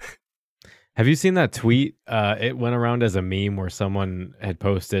directly. Have you seen that tweet? It went around as a meme where someone had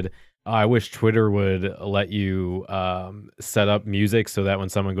posted, I wish Twitter would let you set up music so that when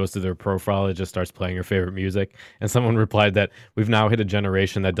someone goes to their profile, it just starts playing your favorite music. And someone replied that we've now hit a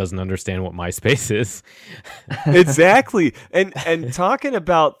generation that doesn't understand what MySpace is. Exactly. And talking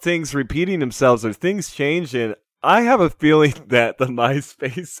about things repeating themselves or things changing, I have a feeling that the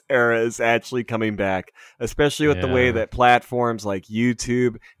MySpace era is actually coming back, especially with the way that platforms like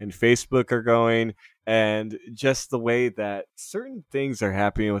YouTube and Facebook are going, and just the way that certain things are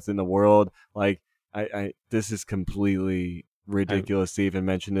happening within the world. Like, this is completely ridiculous to even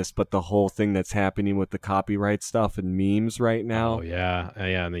mention this, but the whole thing that's happening with the copyright stuff and memes right now. Oh yeah,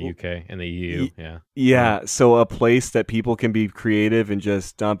 in the UK and the EU. Yeah. So a place that people can be creative and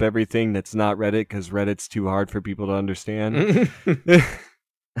just dump everything that's not Reddit, because Reddit's too hard for people to understand.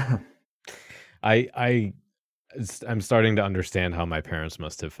 I'm starting to understand how my parents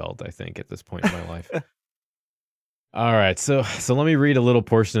must have felt, I think, at this point in my life. All right, so let me read a little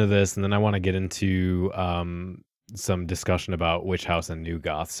portion of this, and then I want to get into some discussion about Witch House and New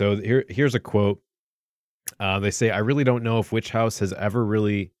Goth. So here's a quote They say, I really don't know if Witch House was ever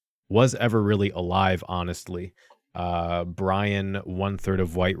really alive, honestly. Brian, 1/3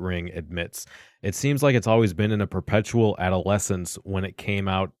 of White Ring, admits. It seems like it's always been in a perpetual adolescence when it came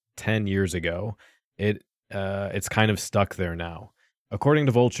out 10 years ago. It's kind of stuck there now. According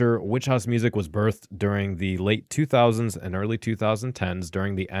to Vulture, Witch House music was birthed during the late 2000s and early 2010s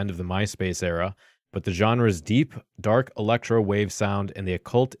during the end of the MySpace era, but the genre's deep, dark electro wave sound and the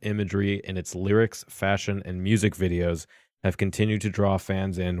occult imagery in its lyrics, fashion, and music videos have continued to draw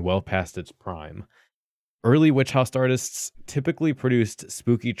fans in well past its prime. Early Witch House artists typically produced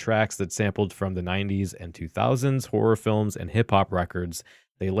spooky tracks that sampled from the 90s and 2000s horror films and hip-hop records.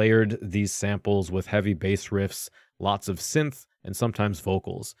 They layered these samples with heavy bass riffs, lots of synth, and sometimes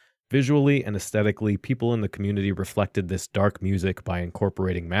vocals. Visually and aesthetically, people in the community reflected this dark music by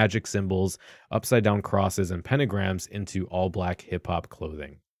incorporating magic symbols, upside-down crosses, and pentagrams into all-black hip-hop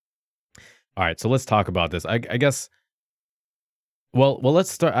clothing. All right, so let's talk about this. I guess... Well, let's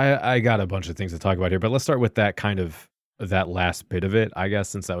start. I got a bunch of things to talk about here, but let's start with that last bit of it, I guess,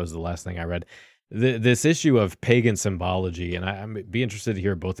 since that was the last thing I read. This issue of pagan symbology, and I'd be interested to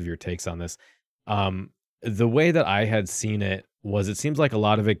hear both of your takes on this. The way that I had seen it was, it seems like a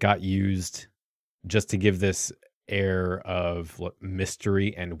lot of it got used just to give this air of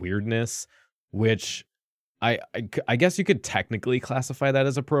mystery and weirdness, which I guess you could technically classify that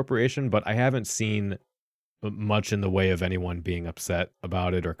as appropriation, but I haven't seen much in the way of anyone being upset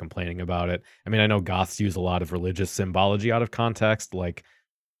about it or complaining about it. I mean, I know Goths use a lot of religious symbology out of context, like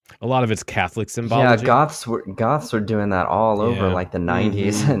a lot of it's Catholic symbology. Yeah, Goths were doing that all over like the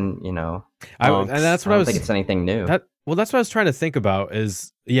 90s, and and that's what I don't think it's anything new. That's what I was trying to think about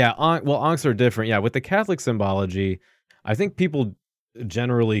is, Onks are different. Yeah, with the Catholic symbology, I think people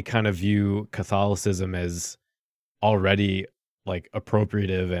generally kind of view Catholicism as already like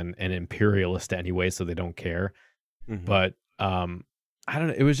appropriative and imperialist anyway, so they don't care. Mm-hmm. But I don't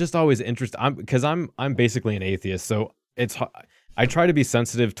know. It was just always interesting because I'm basically an atheist, so I try to be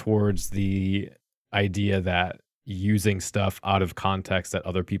sensitive towards the idea that using stuff out of context that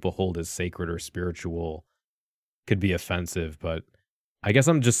other people hold as sacred or spiritual could be offensive. But I guess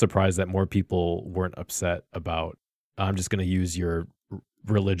I'm just surprised that more people weren't upset about, I'm just going to use your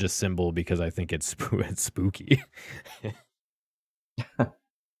religious symbol because I think it's spooky.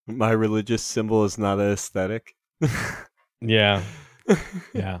 My religious symbol is not aesthetic. Yeah.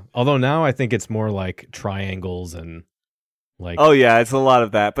 Although now I think it's more like triangles and like, oh yeah, it's a lot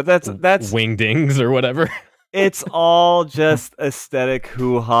of that. But that's wingdings or whatever. It's all just aesthetic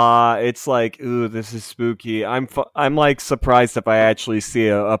hoo-ha. It's like, ooh, this is spooky. I'm like surprised if I actually see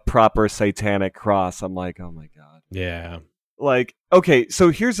a proper satanic cross. I'm like, oh my god. Yeah. Like, okay, so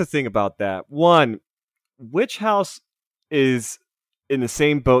here's the thing about that. One, Witch House is in the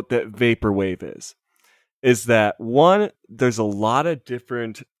same boat that Vaporwave is that one, there's a lot of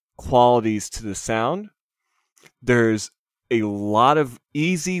different qualities to the sound. There's a lot of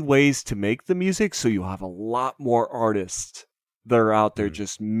easy ways to make the music, so you have a lot more artists that are out there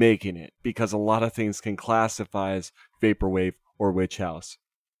just making it, because a lot of things can classify as Vaporwave or Witch House.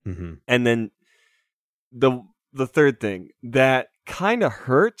 Mm-hmm. And then the third thing that kind of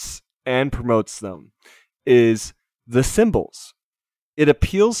hurts and promotes them is the symbols. It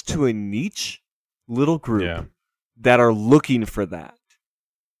appeals to a niche little group that are looking for that.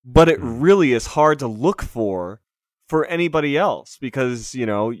 But it really is hard to look for anybody else, because,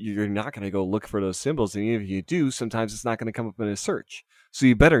 you're not going to go look for those symbols. And even if you do, sometimes it's not going to come up in a search. So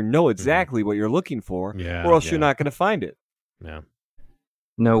you better know exactly what you're looking for, or else you're not going to find it. Yeah.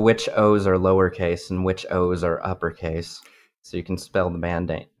 No, which O's are lowercase and which O's are uppercase, so you can spell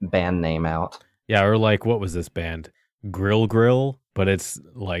the band name out. Yeah, or like, what was this band? Grill, but it's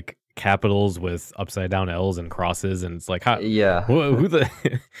like capitals with upside down L's and crosses, and it's like, how, who the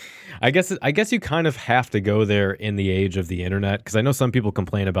I guess you kind of have to go there in the age of the internet, because I know some people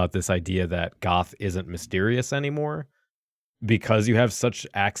complain about this idea that goth isn't mysterious anymore because you have such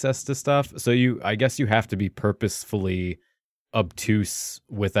access to stuff. So I guess you have to be purposefully obtuse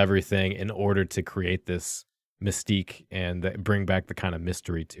with everything in order to create this mystique and bring back the kind of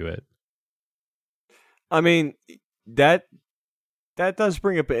mystery to it. I mean, that does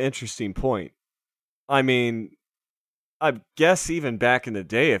bring up an interesting point. I mean, I guess even back in the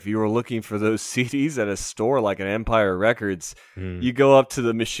day, if you were looking for those CDs at a store like an Empire Records, you go up to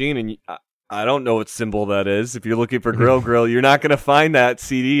the machine and I don't know what symbol that is. If you're looking for Grill, you're not going to find that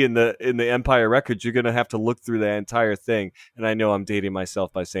CD in the Empire Records. You're going to have to look through the entire thing. And I know I'm dating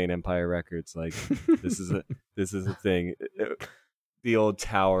myself by saying Empire Records. Like, this is a thing. The old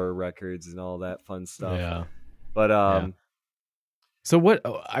Tower Records and all that fun stuff. Yeah. But So what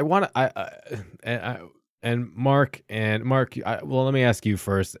I want to And Mark, well, let me ask you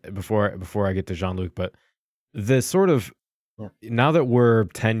first before I get to Jean-Luc. But the sort of now that we're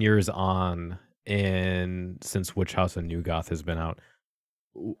 10 years on since Witch House and New Goth has been out,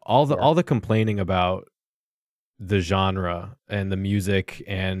 all the complaining about the genre and the music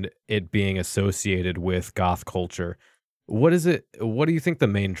and it being associated with goth culture. What do you think the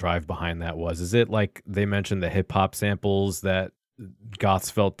main drive behind that was? Is it like they mentioned the hip hop samples that goths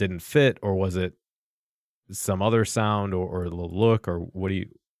felt didn't fit, or was it some other sound or the look, or what do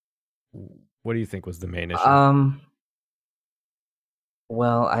you think was the main issue?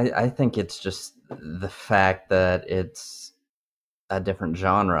 Well, I think it's just the fact that it's a different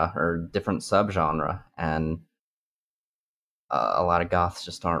genre or different subgenre, and a lot of goths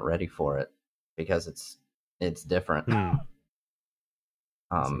just aren't ready for it because it's different.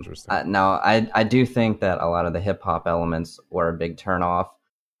 That's interesting. Now, I do think that a lot of the hip hop elements were a big turnoff.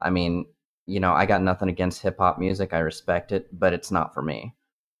 I mean, I got nothing against hip hop music. I respect it, but it's not for me.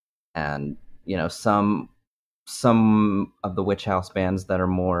 And some of the Witch House bands that are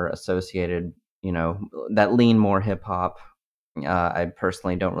more associated, that lean more hip hop, I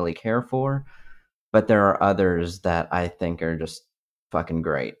personally don't really care for. But there are others that I think are just fucking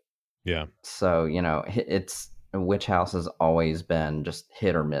great. Yeah. So, it's Witch House has always been just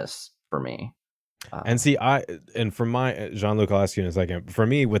hit or miss for me. And see, for my Jean-Luc, I'll ask you in a second. For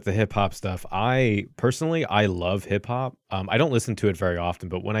me, with the hip hop stuff, I love hip hop. I don't listen to it very often,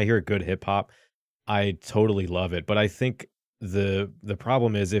 but when I hear good hip hop, I totally love it. But I think the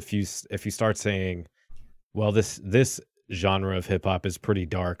problem is if you start saying, well, this genre of hip hop is pretty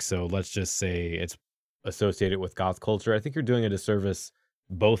dark, so let's just say it's associated with goth culture, I think you're doing a disservice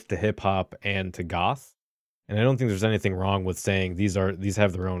both to hip hop and to goth. And I don't think there's anything wrong with saying these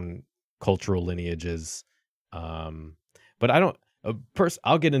have their own cultural lineages. But I don't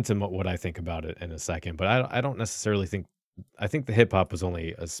I'll get into what I think about it in a second, but I don't necessarily think, I think the hip hop was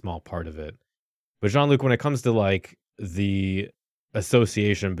only a small part of it. But Jean-Luc, when it comes to like the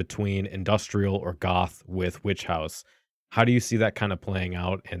association between industrial or goth with Witch House, how do you see that kind of playing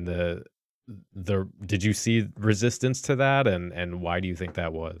out in did you see resistance to that, and why do you think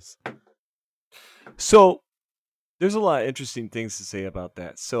that was? So there's a lot of interesting things to say about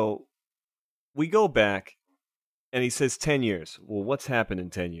that. So we go back and he says 10 years. Well, what's happened in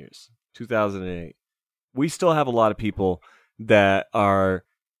 10 years? 2008. We still have a lot of people that are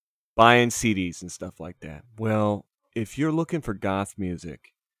buying CDs and stuff like that. Well, if you're looking for goth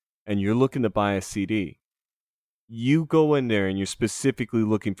music and you're looking to buy a CD, you go in there and you're specifically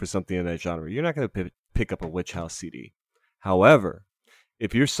looking for something in that genre. You're not going to pick up a Witch House CD. However,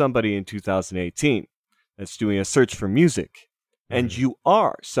 if you're somebody in 2018 that's doing a search for music, and you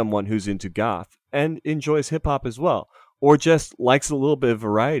are someone who's into goth and enjoys hip hop as well, or just likes a little bit of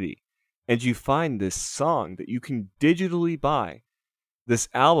variety, and you find this song that you can digitally buy, this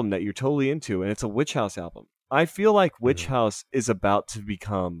album that you're totally into, and it's a Witch House album. I feel like Witch House is about to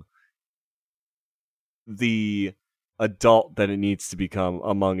become the adult that it needs to become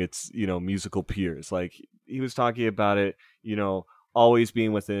among its, musical peers. Like he was talking about it, always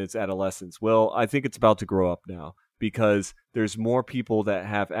being within its adolescence. Well, I think it's about to grow up now because there's more people that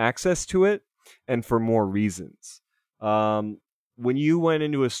have access to it and for more reasons. When you went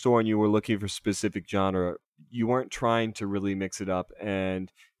into a store and you were looking for specific genre, you weren't trying to really mix it up.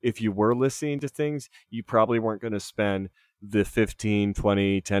 And if you were listening to things, you probably weren't going to spend the $15,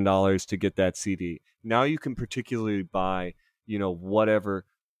 $20, $10 to get that CD. Now you can particularly buy, whatever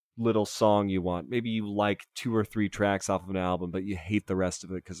little song you want. Maybe you like 2 or 3 tracks off of an album, but you hate the rest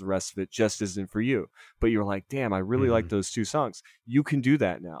of it because the rest of it just isn't for you. But you're like, damn, I really like those 2 songs. You can do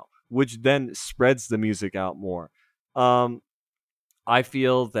that now, which then spreads the music out more. I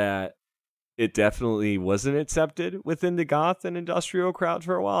feel that it definitely wasn't accepted within the goth and industrial crowd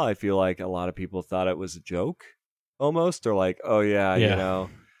for a while. I feel like a lot of people thought it was a joke almost, or like, oh yeah.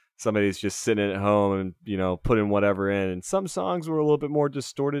 Somebody's just sitting at home and, putting whatever in. And some songs were a little bit more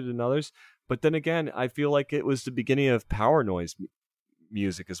distorted than others. But then again, I feel like it was the beginning of power noise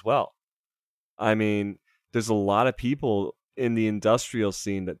music as well. I mean, there's a lot of people in the industrial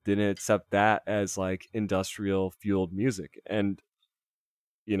scene that didn't accept that as like industrial fueled music. And,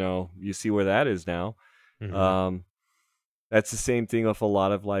 you see where that is now. That's the same thing with a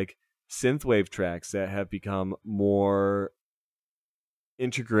lot of like synthwave tracks that have become more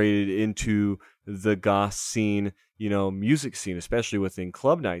integrated into the goth scene, music scene, especially within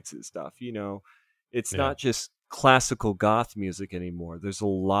club nights and stuff. It's not just classical goth music anymore. There's a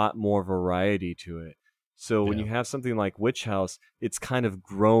lot more variety to it. So when you have something like Witch House, it's kind of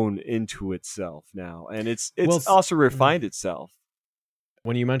grown into itself now, and it's also refined itself.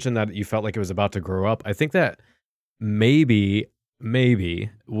 when you mentioned that you felt like it was about to grow up, I think that maybe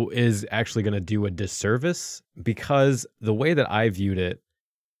is actually going to do a disservice, because the way that I viewed it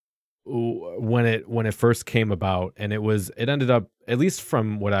when it first came about, and it ended up, at least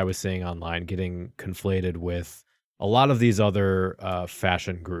from what I was seeing online, getting conflated with a lot of these other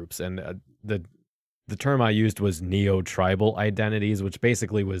fashion groups. And the term I used was neo-tribal identities, which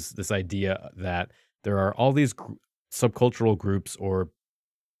basically was this idea that there are all these subcultural groups or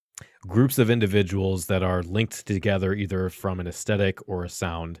groups of individuals that are linked together either from an aesthetic or a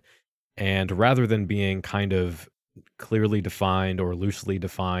sound. And rather than being kind of clearly defined or loosely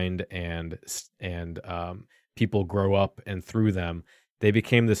defined and people grow up and through them, they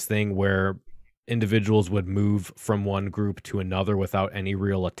became this thing where individuals would move from one group to another without any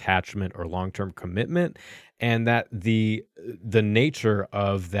real attachment or long-term commitment. And that the nature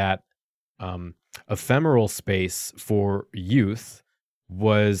of that ephemeral space for youth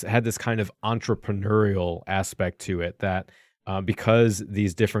had this kind of entrepreneurial aspect to it, that because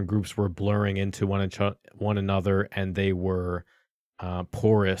these different groups were blurring into one another, and they were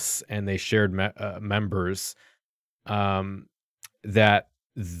porous and they shared members, that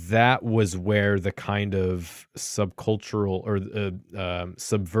was where the kind of subcultural or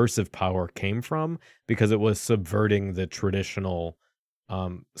subversive power came from, because it was subverting the traditional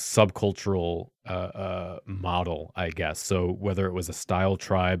subcultural model, I guess. So whether it was a style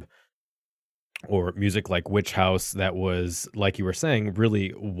tribe or music like Witch House that was, like you were saying,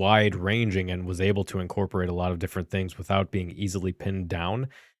 really wide ranging and was able to incorporate a lot of different things without being easily pinned down,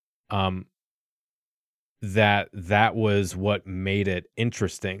 that was what made it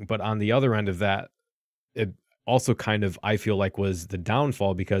interesting. But on the other end of that, it also kind of, I feel like, was the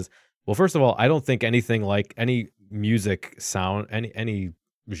downfall, because, well, first of all, I don't think anything like any music sound, any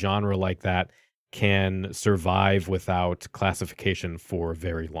genre like that can survive without classification for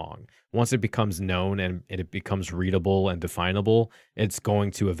very long. Once it becomes known and it becomes readable and definable, it's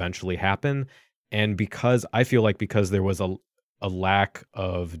going to eventually happen. And because I feel like, because there was a lack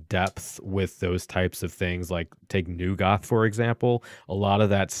of depth with those types of things, like take New Goth, for example, a lot of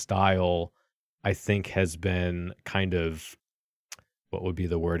that style, I think, has been kind of, what would be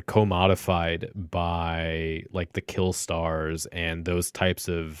the word, commodified by like the Kill Stars and those types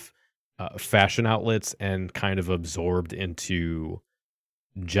of fashion outlets, and kind of absorbed into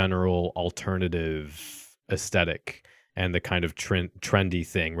general alternative aesthetic and the kind of trendy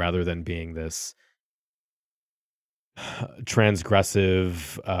thing, rather than being this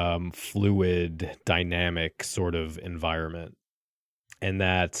transgressive, fluid, dynamic sort of environment. And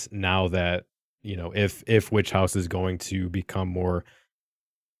that now that, if Witch House is going to become more,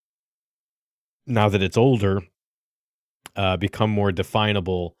 now that it's older, become more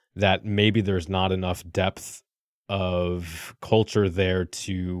definable, that maybe there's not enough depth of culture there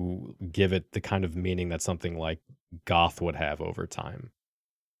to give it the kind of meaning that something like Goth would have over time.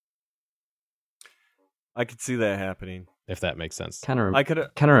 I could see that happening, if that makes sense. Kind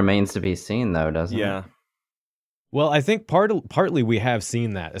of remains to be seen, though, doesn't it? Yeah. Well, I think partly we have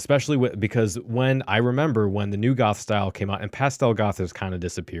seen that, especially because when the New Goth style came out, and pastel goth has kind of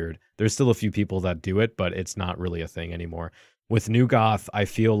disappeared. There's still a few people that do it, but it's not really a thing anymore. With New Goth, I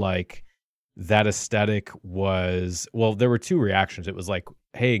feel like that aesthetic was, well, there were two reactions. It was like,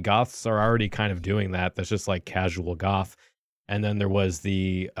 hey, goths are already kind of doing that. That's just like casual goth. And then there was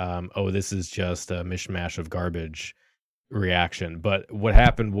the, this is just a mishmash of garbage reaction. But what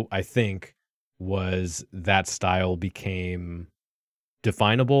happened, I think, was that style became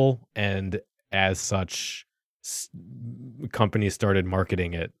definable, and as such, companies started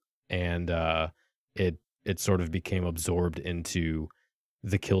marketing it, and it sort of became absorbed into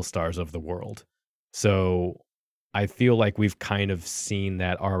the Kill Stars of the world. So I feel like we've kind of seen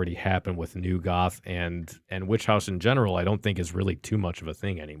that already happen with New Goth, and Witch House in general. I don't think is really too much of a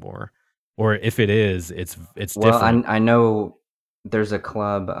thing anymore, or if it is, it's well, different. I know there's a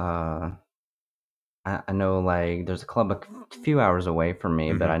club. I know, like, there's a club a few hours away from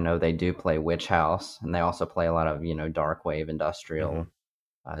me, but I know they do play Witch House, and they also play a lot of, dark wave industrial.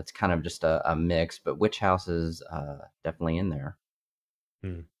 It's kind of just a mix, but Witch House is definitely in there.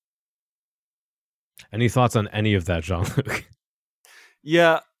 Any thoughts on any of that, Jean-Luc?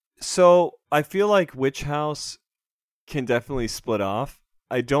 Yeah, so I feel like Witch House can definitely split off.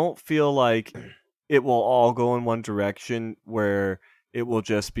 I don't feel like it will all go in one direction, where it will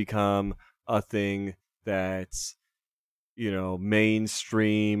just become a thing that's,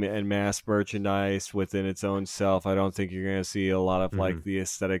 mainstream and mass merchandise within its own self. I don't think you're going to see a lot of like the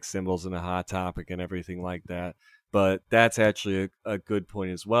aesthetic symbols and the Hot Topic and everything like that. But that's actually a good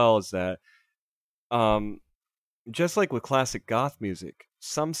point as well, is that just like with classic goth music,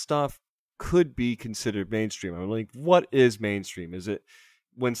 some stuff could be considered mainstream. I'm like, what is mainstream? Is it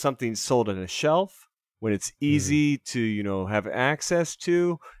when something's sold on a shelf, when it's easy to, have access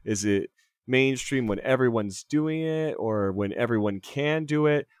to? Is it mainstream when everyone's doing it, or when everyone can do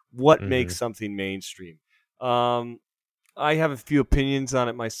it? What makes something mainstream? I have a few opinions on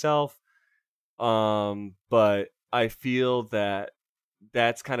it myself, but I feel that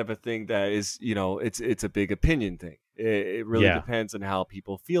that's kind of a thing that is, it's a big opinion thing. It really depends on how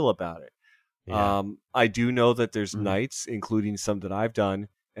people feel about it. Yeah. I do know that there's nights, including some that I've done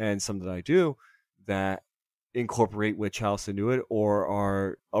and some that I do, that incorporate witch house into it or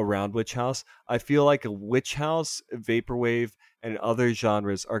are around witch house. I feel like a witch house, vaporwave, and other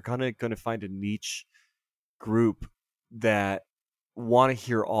genres are gonna find a niche group that want to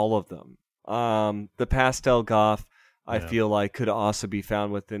hear all of them. The pastel goth, I feel like, could also be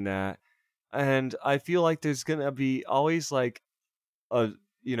found within that, and I feel like there's gonna be always like a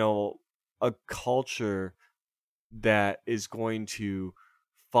culture that is going to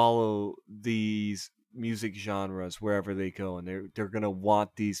follow these music genres wherever they go, and they're going to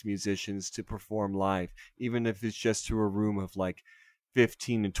want these musicians to perform live, even if it's just to a room of like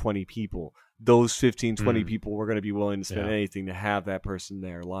 15 and 20 people. Those 15, 20 people were going to be willing to spend anything to have that person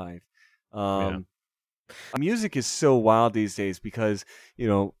there live. Music is so wild these days because,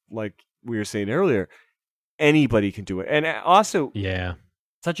 like we were saying earlier, anybody can do it. And also,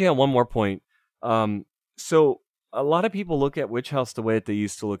 touching on one more point, so a lot of people look at witch house the way that they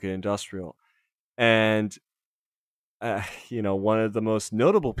used to look at industrial. And, one of the most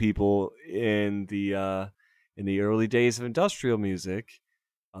notable people in the early days of industrial music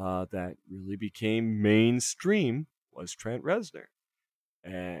that really became mainstream was Trent Reznor.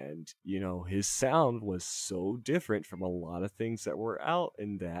 And, his sound was so different from a lot of things that were out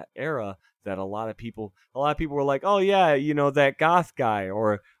in that era that a lot of people were like, oh yeah, that goth guy,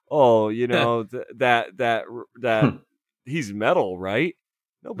 or, oh, that he's metal, right?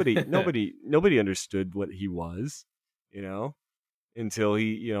 Nobody understood what he was, until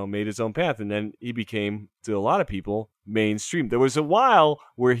he, made his own path. And then he became, to a lot of people, mainstream. There was a while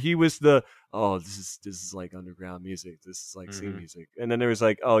where he was this is like underground music. This is like scene music. And then there was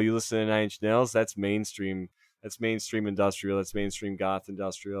like, oh, you listen to Nine Inch Nails? That's mainstream. That's mainstream industrial. That's mainstream goth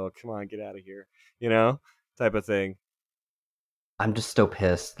industrial. Come on, get out of here. Type of thing. I'm just so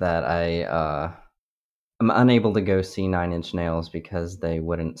pissed that I'm unable to go see Nine Inch Nails because they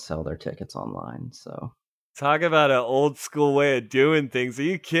wouldn't sell their tickets online. So talk about an old school way of doing things. Are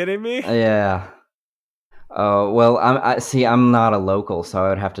you kidding me? Yeah. Well, I'm not a local, so I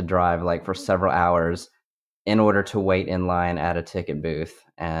would have to drive like for several hours in order to wait in line at a ticket booth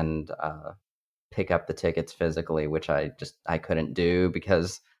and pick up the tickets physically, which I couldn't do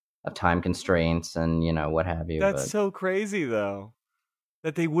because of time constraints and what have you. That's so crazy though,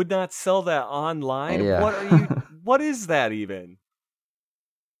 that they would not sell that online. Yeah. What is that even?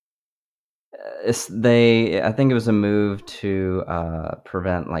 I think it was a move to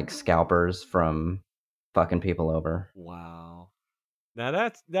prevent like scalpers from fucking people over. Wow.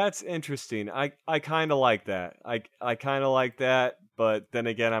 Now that's interesting. I kind of like that. I kind of like that, but then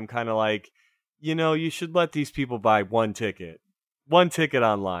again, I'm kind of like, you should let these people buy one ticket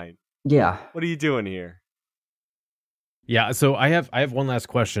online. Yeah. What are you doing here? Yeah, so I have one last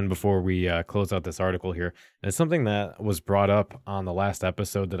question before we close out this article here. And it's something that was brought up on the last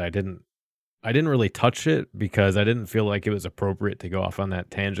episode that I didn't really touch it because I didn't feel like it was appropriate to go off on that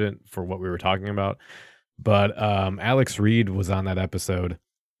tangent for what we were talking about. But Alex Reed was on that episode,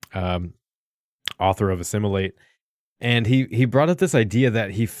 author of Assimilate, and he brought up this idea that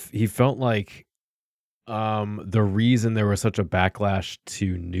he felt like the reason there was such a backlash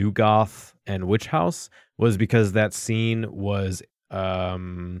to New Goth and Witch House was because that scene was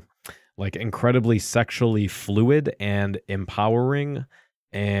like incredibly sexually fluid and empowering,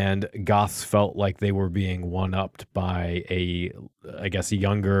 and goths felt like they were being one-upped by a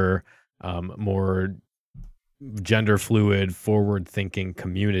younger, more gender fluid, forward thinking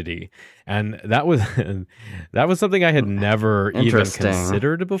community. And that was something I had never even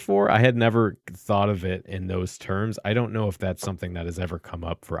considered before. I had never thought of it in those terms. I don't know if that's something that has ever come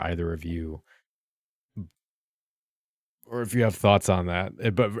up for either of you, or if you have thoughts on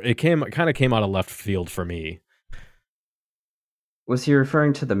that. But it kind of came out of left field for me. Was he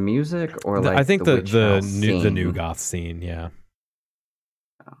referring to the music or like I think the new goth scene, yeah.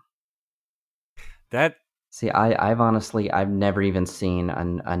 That See, I've never even seen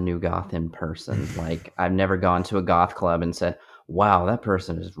a new goth in person. Like, I've never gone to a goth club and said, wow, that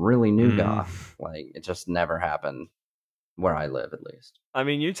person is really new goth. Like, it just never happened. where I live, at least. I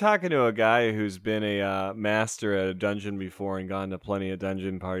mean, you're talking to a guy who's been a master at a dungeon before and gone to plenty of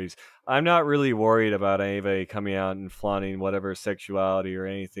dungeon parties. I'm not really worried about anybody coming out and flaunting whatever sexuality or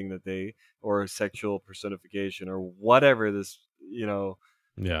anything that they, or sexual personification or whatever this,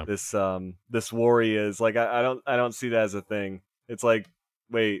 Yeah. this worry is. Like, I don't see that as a thing. It's like,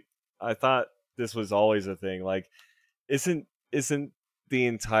 wait, I thought this was always a thing. Like, isn't the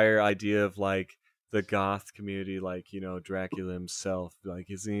entire idea of like the goth community, like, Dracula himself, like,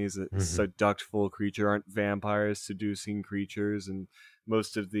 isn't he a seductful creature? Aren't vampires seducing creatures? And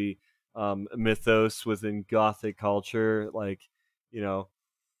most of the mythos within gothic culture, like,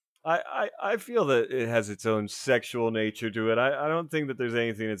 I feel that it has its own sexual nature to it. I don't think that there's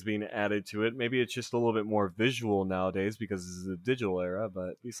anything that's being added to it. Maybe it's just a little bit more visual nowadays because this is a digital era,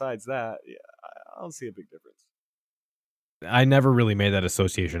 but besides that, yeah, I don't see a big difference. I never really made that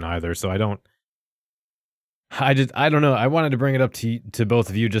association either, so I don't know. I wanted to bring it up to both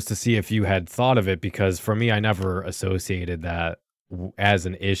of you just to see if you had thought of it, because for me, I never associated that as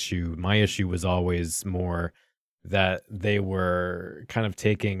an issue. My issue was always more that they were kind of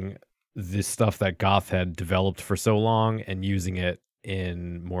taking this stuff that goth had developed for so long and using it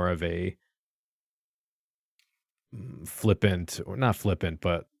in more of a flippant, or not flippant,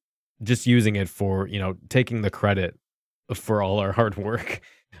 but just using it for, taking the credit for all our hard work.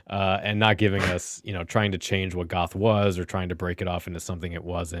 And not giving us, trying to change what goth was or trying to break it off into something it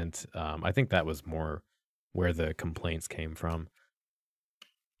wasn't. I think that was more where the complaints came from.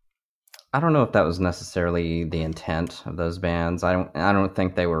 I don't know if that was necessarily the intent of those bands. I don't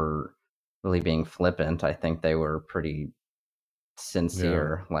think they were really being flippant. I think they were pretty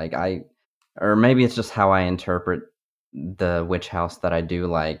sincere. Yeah. Or maybe it's just how I interpret the witch house that I do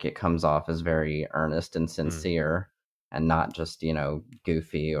like. It comes off as very earnest and sincere. And not just,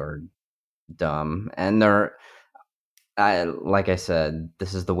 goofy or dumb. And like I said,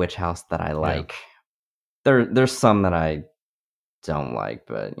 this is the witch house that I like. Yeah. There's some that I don't like,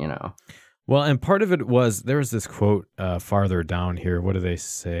 but Well, and part of it was, there was this quote farther down here. What do they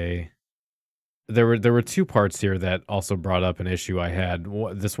say? There were two parts here that also brought up an issue I had.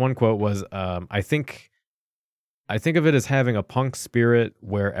 This one quote was, I think of it as having a punk spirit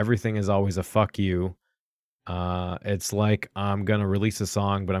where everything is always a fuck you. It's like, I'm going to release a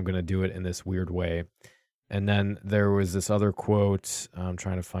song, but I'm going to do it in this weird way. And then there was this other quote. I'm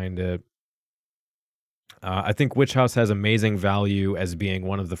trying to find it. I think Witch House has amazing value as being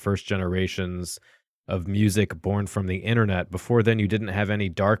one of the first generations of music born from the internet. Before then, you didn't have any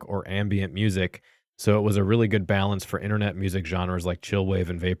dark or ambient music. So it was a really good balance for internet music genres like chillwave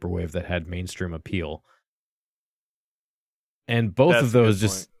and vaporwave that had mainstream appeal. And both of those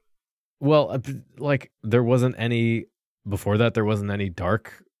just... Well, like, there wasn't any, before that, there wasn't any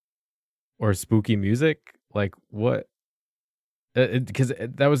dark or spooky music. Like, what? Because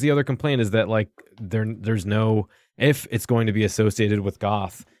that was the other complaint, is that, like, there's no, if it's going to be associated with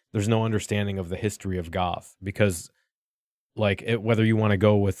goth, there's no understanding of the history of goth. Because, like, whether you want to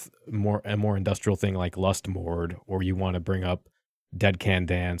go with a more industrial thing like Lustmord, or you want to bring up Dead Can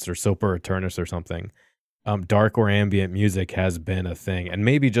Dance or Soper Eternus or something, dark or ambient music has been a thing. And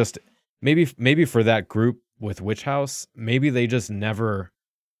maybe for that group with Witch House, maybe they just never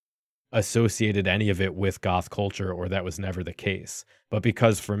associated any of it with goth culture, or that was never the case. But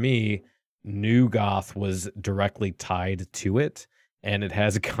because for me, new goth was directly tied to it, and it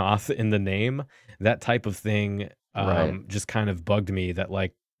has goth in the name, that type of thing just kind of bugged me, that,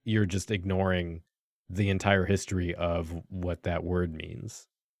 like, you're just ignoring the entire history of what that word means.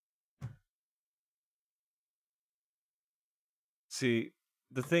 See,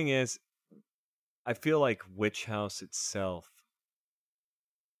 the thing is, I feel like Witch House itself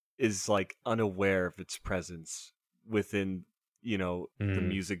is, like, unaware of its presence within, the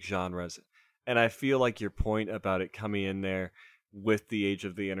music genres. And I feel like your point about it coming in there with the age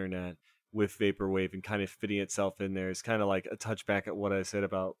of the internet, with vaporwave, and kind of fitting itself in there is kind of like a touchback at what I said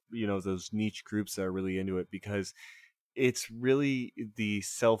about, those niche groups that are really into it, because it's really the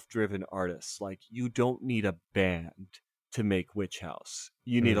self-driven artists. Like, you don't need a band to make Witch House.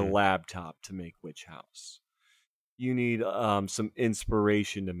 You need a laptop to make Witch House. You need some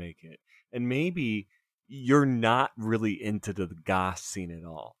inspiration to make it. And maybe you're not really into the goth scene at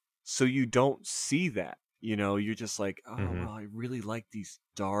all, so you don't see that. You're just like, oh, well, I really like these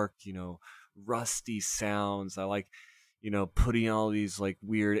dark, rusty sounds. I like, putting all these, like,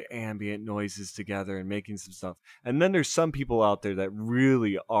 weird ambient noises together and making some stuff. And then there's some people out there that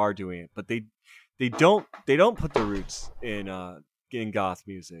really are doing it, but they don't put the roots in goth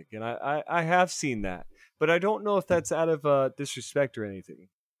music. And I have seen that, but I don't know if that's out of disrespect or anything.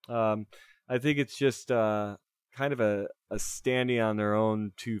 I think it's just kind of a standing on their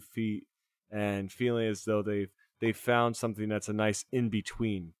own 2 feet and feeling as though they've found something that's a nice in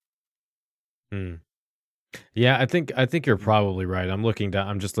between. Hmm. Yeah, I think you're probably right.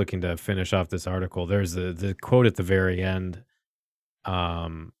 I'm just looking to finish off this article. There's the quote at the very end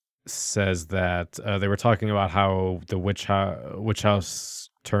says that they were talking about how the Witch House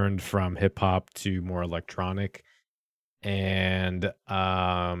turned from hip hop to more electronic, and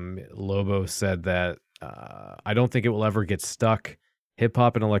Lobo said that I don't think it will ever get stuck. Hip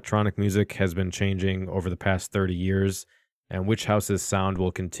hop and electronic music has been changing over the past 30 years, and Witch House's sound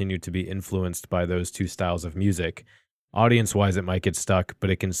will continue to be influenced by those two styles of music. Audience-wise, it might get stuck, but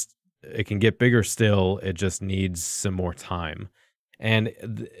it can get bigger still. It just needs some more time. And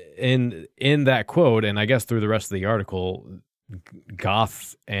in that quote, and I guess through the rest of the article,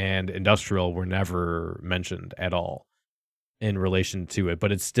 goth and industrial were never mentioned at all in relation to it.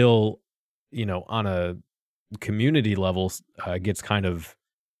 But it's still, on a community level, gets kind of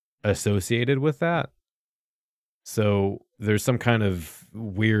associated with that. So there's some kind of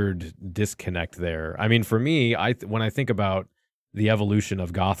weird disconnect there. I mean, for me, when I think about the evolution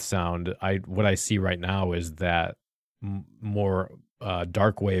of goth sound, what I see right now is that more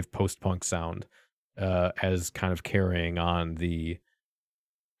dark wave post-punk sound as kind of carrying on the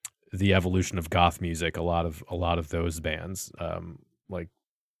evolution of goth music. A lot of those bands, like,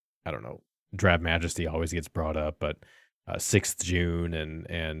 I don't know, Drab Majesty always gets brought up, but 6th June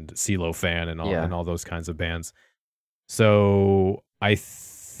and CeeLo Fan and all those kinds of bands. So I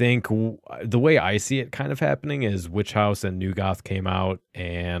think the way I see it kind of happening is Witch House and New Goth came out,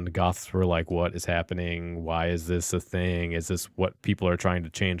 and goths were like, what is happening? Why is this a thing? Is this what people are trying to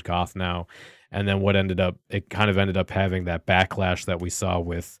change goth now? And then it kind of ended up having that backlash that we saw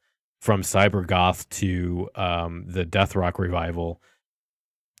from cyber goth to the death rock revival,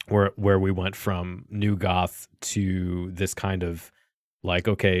 where we went from new goth to this kind of like,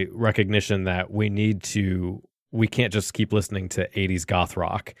 okay, recognition that we can't just keep listening to 80s goth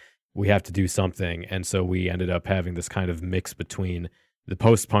rock. We have to do something. And so we ended up having this kind of mix between the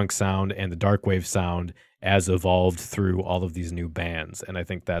post-punk sound and the dark wave sound as evolved through all of these new bands. And I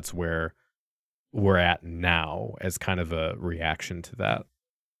think that's where we're at now as kind of a reaction to that.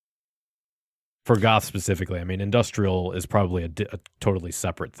 For goth specifically, I mean, industrial is probably a totally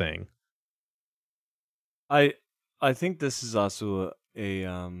separate thing. I think this is also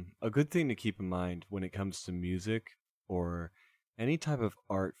a good thing to keep in mind when it comes to music or any type of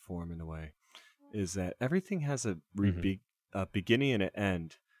art form, in a way, is that everything has a beginning and an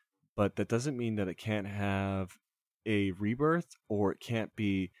end, but that doesn't mean that it can't have a rebirth or it can't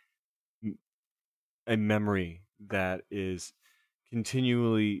be a memory that is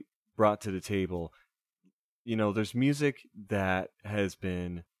continually brought to the table. There's music that has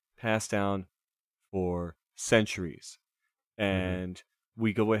been passed down for centuries, and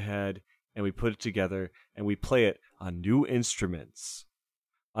we go ahead and we put it together and we play it on new instruments,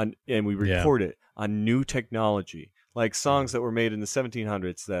 and we record it on new technology, like songs that were made in the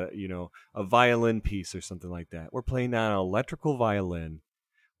 1700s that, a violin piece or something like that. We're playing that on an electrical violin.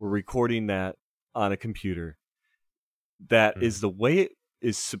 We're recording that on a computer. That is the way it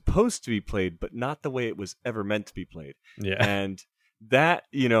is supposed to be played, but not the way it was ever meant to be played. Yeah. And that,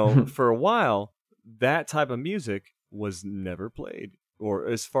 for a while, that type of music was never played, or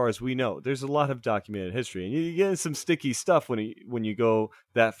as far as we know. There's a lot of documented history, and you get some sticky stuff when you go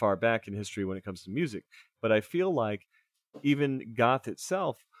that far back in history when it comes to music. But I feel like even goth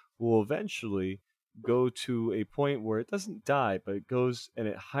itself will eventually go to a point where it doesn't die, but it goes and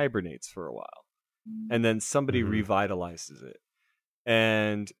it hibernates for a while, and then somebody revitalizes it.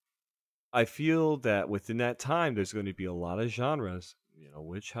 And I feel that within that time, there's going to be a lot of genres,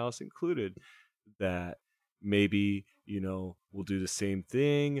 Witch House included, that maybe, will do the same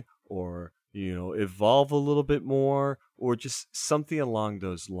thing, or, evolve a little bit more, or just something along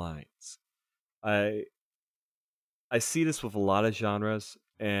those lines. I see this with a lot of genres,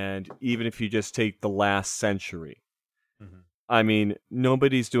 and even if you just take the last century, I mean,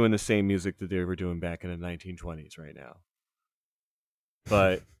 nobody's doing the same music that they were doing back in the 1920s right now.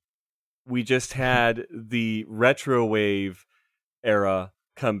 But we just had the retro wave era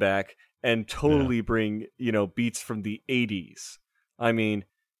come back and totally bring, beats from the 80s. I mean,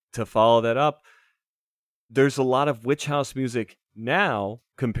 to follow that up, there's a lot of Witch House music now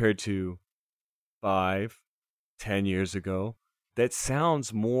compared to 5-10 years ago that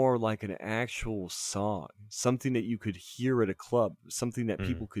sounds more like an actual song, something that you could hear at a club, something that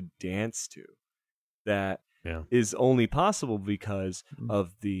people could dance to. That is only possible because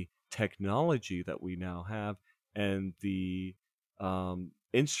of the technology that we now have and the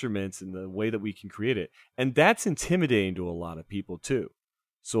instruments and the way that we can create it. And that's intimidating to a lot of people too.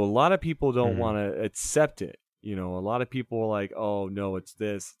 So a lot of people don't want to accept it. You know, a lot of people are like, oh, no, it's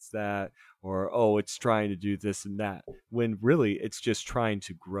this, it's that, or, oh, it's trying to do this and that, when really it's just trying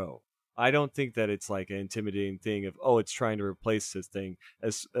to grow. I don't think that it's like an intimidating thing of, oh, it's trying to replace this thing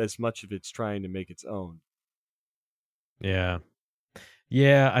as much of it's trying to make its own. Yeah.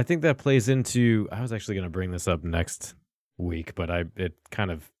 Yeah, I think that plays into, I was actually going to bring this up next week, but it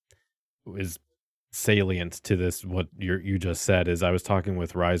kind of is salient to this. What you just said is, I was talking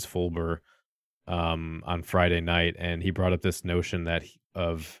with Rise Fulber on Friday night, and he brought up this notion that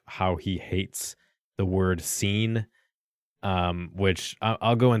of how he hates the word scene, which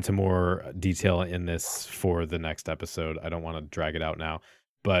I'll go into more detail in this for the next episode. I don't want to drag it out now,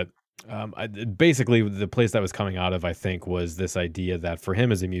 but basically the place that was coming out of, I think, was this idea that for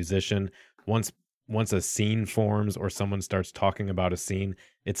him as a musician, once a scene forms or someone starts talking about a scene,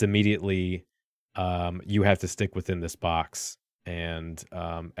 it's immediately you have to stick within this box, and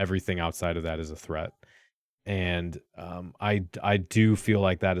everything outside of that is a threat. And I do feel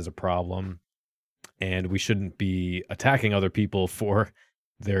like that is a problem, and we shouldn't be attacking other people for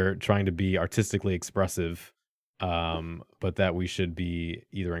their trying to be artistically expressive, but that we should be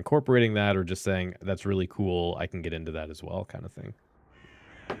either incorporating that or just saying, that's really cool, I can get into that as well, kind of thing.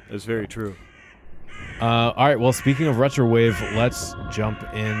 That's very true. All right, well, speaking of retrowave, let's jump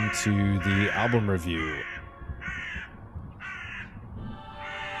into the album review.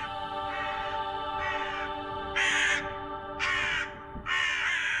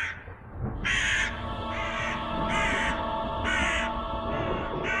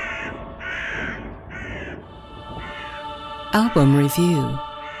 Album review.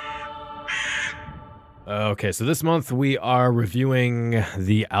 Okay, so this month we are reviewing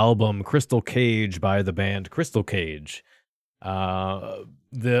the album Crystal Cage by the band Crystal Cage. The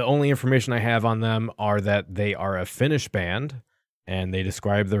only information I have on them are that they are a Finnish band, and they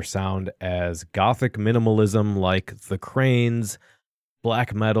describe their sound as gothic minimalism like the Cranes,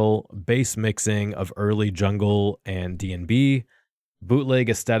 black metal, bass mixing of early jungle and D&B, bootleg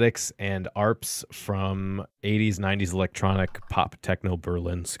aesthetics, and ARPs from 80s, 90s electronic pop techno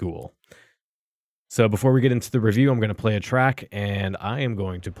Berlin school. So before we get into the review, I'm going to play a track, and I am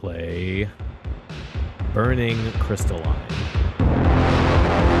going to play Burning Crystalline.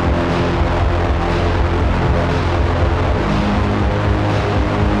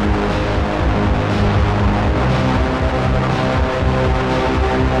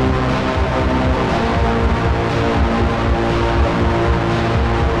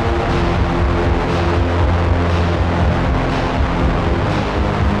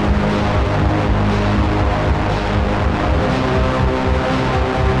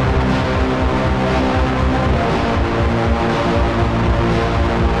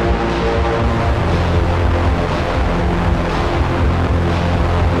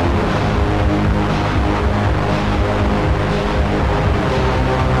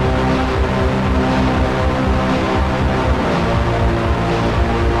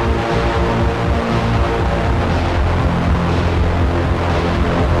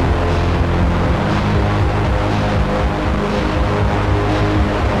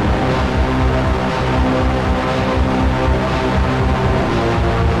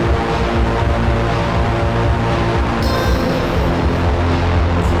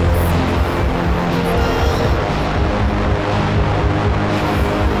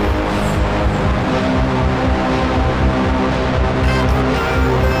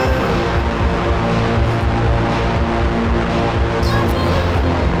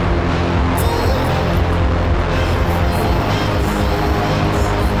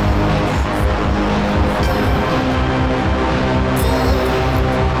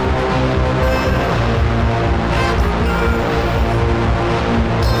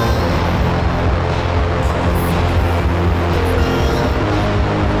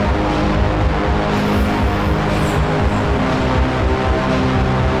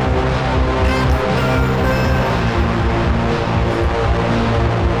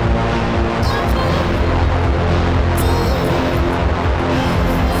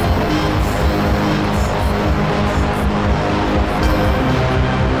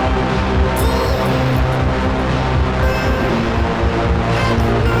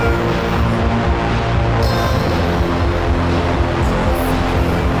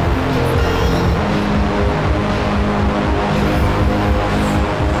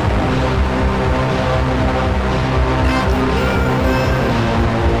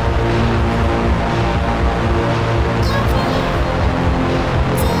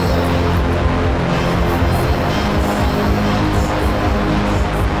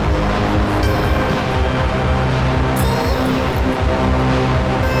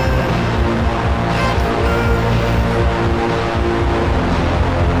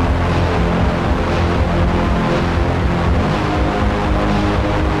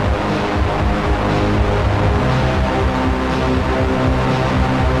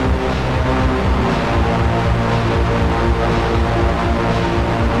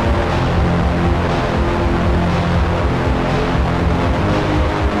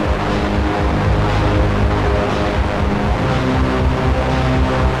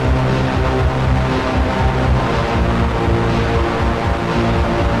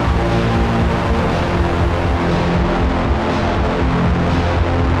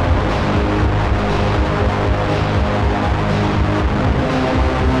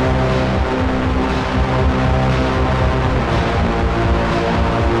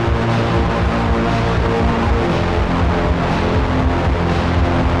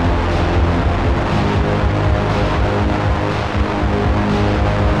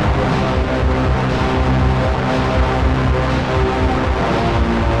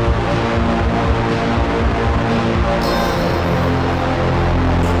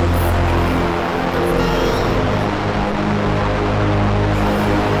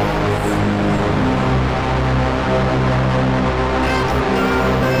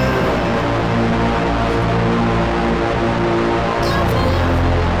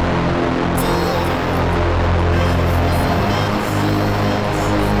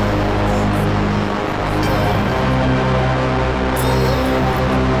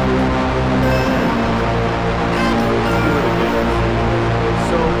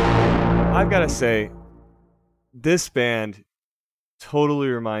 gotta say, this band totally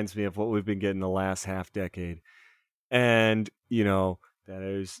reminds me of what we've been getting the last half decade. And,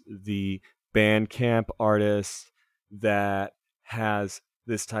 there's the Bandcamp artist that has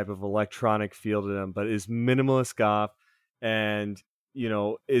this type of electronic feel to them, but is minimalist goth and,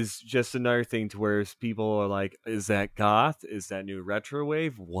 is just another thing to where people are like, is that goth? Is that new retro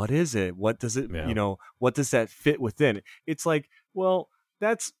wave? What is it? What does it, what does that fit within? It's like, well,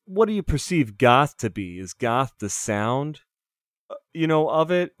 what do you perceive goth to be? Is goth the sound,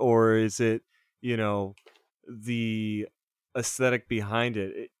 of it? Or is it, the aesthetic behind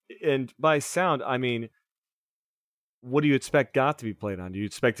it? And by sound, I mean, what do you expect goth to be played on? Do you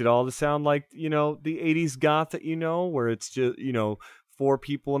expect it all to sound like, the 80s goth that where it's just, 4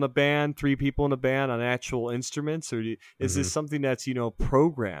 people in a band, 3 people in a band on actual instruments? Or is this something that's,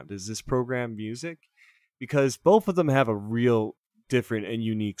 programmed? Is this programmed music? Because both of them have a real different and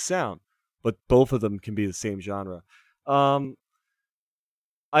unique sound, but both of them can be the same genre.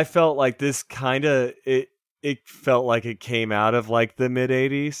 I felt like this it felt like it came out of like the mid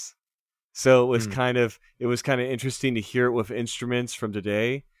 80s. So it was kind of interesting to hear it with instruments from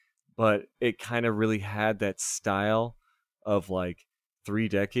today, but it kind of really had that style of like 3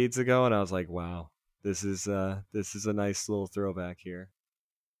 decades ago, and I was like, wow, this is a nice little throwback here.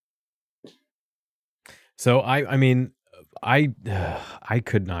 So I mean, I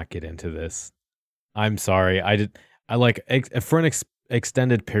could not get into this. I'm sorry. I like for an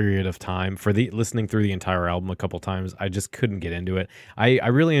extended period of time, for the listening through the entire album a couple times, I just couldn't get into it. I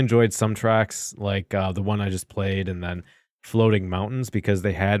really enjoyed some tracks, like the one I just played, and then Floating Mountains, because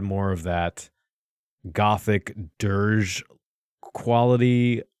they had more of that gothic dirge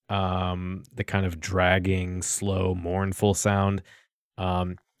quality, the kind of dragging, slow, mournful sound.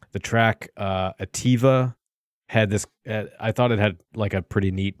 The track Ativa had this, I thought it had like a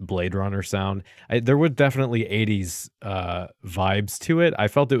pretty neat Blade Runner sound. There were definitely 80s vibes to it. I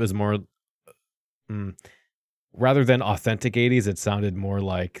felt it was more, rather than authentic 80s, it sounded more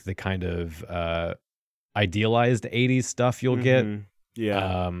like the kind of idealized 80s stuff you'll get.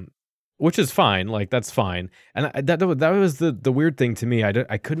 Yeah. Which is fine. Like, that's fine. And that was the weird thing to me.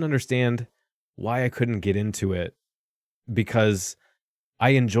 I couldn't understand why I couldn't get into it, because I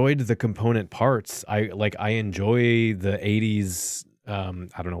enjoyed the component parts. I enjoy the 80s,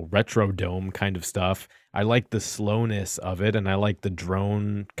 retro dome kind of stuff. I like the slowness of it, and I like the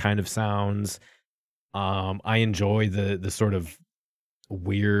drone kind of sounds. I enjoy the sort of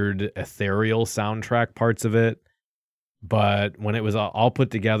weird ethereal soundtrack parts of it. But when it was all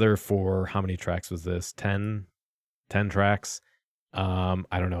put together for, how many tracks was this? 10 tracks. I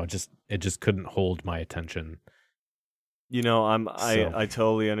don't know. It just couldn't hold my attention. I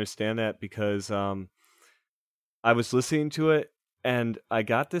totally understand that, because I was listening to it, and I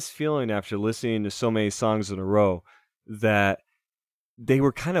got this feeling after listening to so many songs in a row that they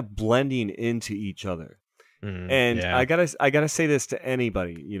were kind of blending into each other. And yeah. I gotta say this to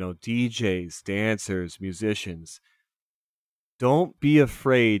anybody, DJs, dancers, musicians. Don't be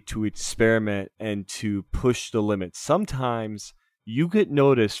afraid to experiment and to push the limits. Sometimes you get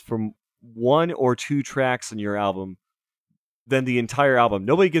noticed from 1 or 2 tracks in your album than the entire album.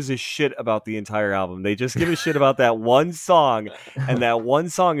 Nobody gives a shit about the entire album. They just give a shit about that one song. And that one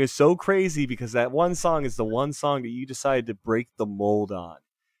song is so crazy because that one song is the one song that you decided to break the mold on.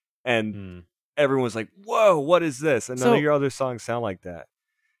 And everyone's like, whoa, what is this? And none of your other songs sound like that.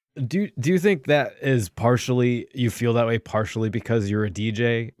 Do you think that is partially, you feel that way partially because you're a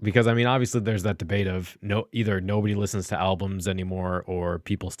DJ? Because I mean, obviously there's that debate of either nobody listens to albums anymore or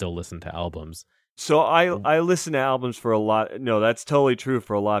people still listen to albums. So I listen to albums for a lot. No, that's totally true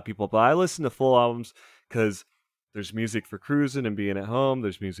for a lot of people. But I listen to full albums because there's music for cruising and being at home.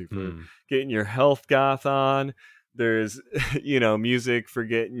 There's music for getting your health goth on. There's music for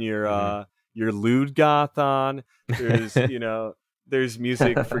getting your lewd goth on. There's there's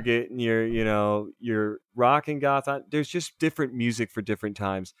music for getting your rock and goth on. There's just different music for different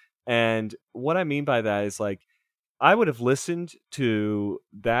times. And what I mean by that is, like, I would have listened to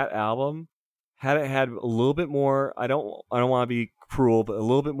that album had it had a little bit more, I don't want to be cruel, but a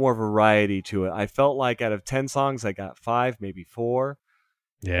little bit more variety to it. I felt like out of 10 songs, I got 5, maybe 4.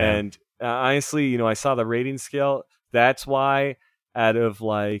 Yeah. And honestly, I saw the rating scale. That's why out of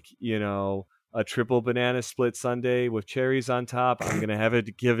a triple banana split sundae with cherries on top, I'm going to have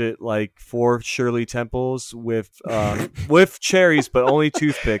it give it like 4 Shirley Temples with cherries, but only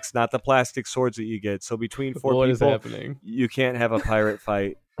toothpicks, not the plastic swords that you get. So between 4 what people, is happening? You can't have a pirate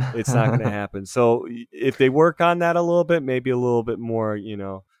fight. It's not going to happen. So if they work on that a little bit, maybe a little bit more,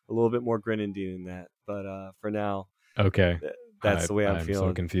 a little bit more grenadine in that. But for now, okay, that's the way I'm feeling.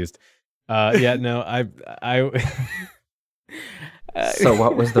 So confused. Yeah, no, I So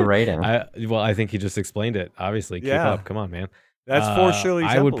what was the rating? I think he just explained it. Obviously, keep Yeah. up. Come on, man. That's for Shirley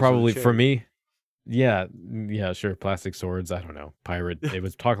I would Temples with a probably, for cherry. me, yeah, sure. Plastic swords. I don't know. Pirate. It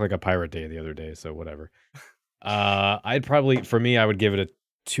was talk like a pirate day the other day, so whatever. I'd probably, for me, I would give it a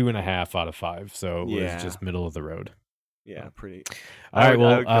 2.5 out of 5. So it Yeah. was just middle of the road. Yeah, pretty. All right, I would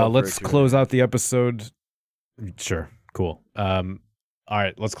go well, for let's a 2.5. close out the episode. Sure, cool. All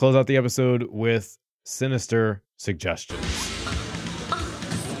right, let's close out the episode with Sinister Suggestions.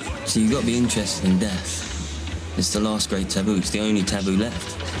 So you've got to be interested in death. It's the last great taboo. It's the only taboo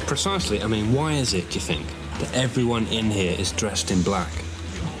left. Precisely. I mean, why is it, do you think, that everyone in here is dressed in black?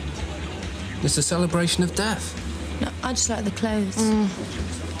 It's a celebration of death. No, I just like the clothes.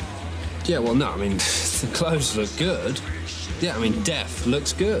 Yeah, well, no, I mean, the clothes look good. Yeah, I mean, death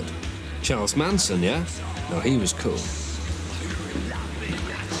looks good. Charles Manson, yeah? No, he was cool.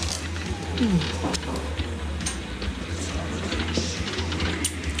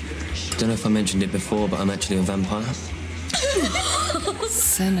 Don't know if I mentioned it before, but I'm actually a vampire.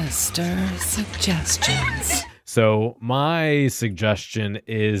 Sinister Suggestions. So my suggestion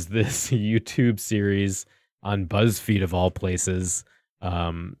is this YouTube series on BuzzFeed of all places,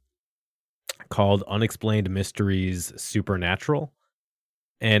 called Unexplained Mysteries Supernatural.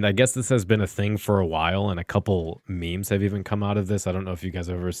 And I guess this has been a thing for a while, and a couple memes have even come out of this. I don't know if you guys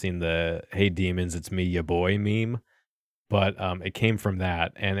have ever seen the "Hey Demons, it's me, ya boy" meme, but it came from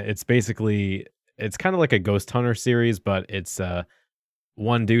that. And it's basically, it's kind of like a ghost hunter series, but it's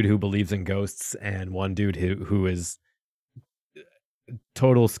one dude who believes in ghosts and one dude who is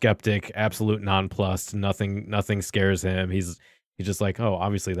total skeptic, absolute nonplussed. Nothing scares him. He's just like, oh,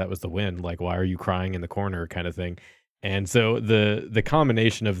 obviously that was the wind. Like, why are you crying in the corner, kind of thing. And so the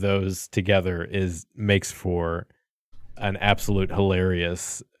combination of those together makes for an absolute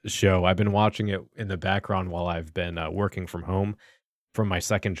hilarious show. I've been watching it in the background while I've been working from home from my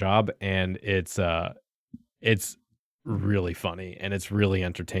second job, and it's really funny and it's really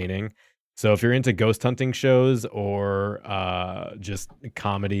entertaining. So if you're into ghost hunting shows or just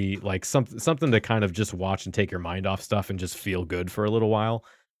comedy, like something to kind of just watch and take your mind off stuff and just feel good for a little while,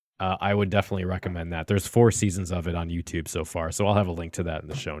 I would definitely recommend that. There's 4 seasons of it on YouTube so far, so I'll have a link to that in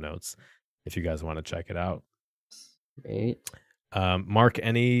the show notes if you guys want to check it out. Great. Mark,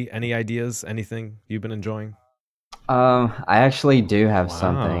 any ideas? Anything you've been enjoying? I actually do have Wow.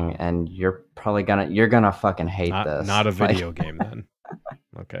 something, and you're gonna fucking hate this. Not a video game then.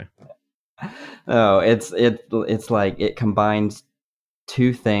 Okay. No, it's like it combines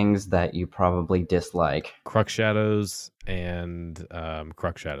 2 things that you probably dislike. Crux Shadows and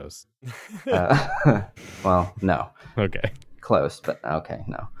Crux Shadows. Well, no. Okay. Close, but okay,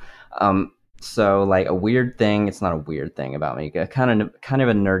 no. So like a weird thing, it's not a weird thing about me. Kind of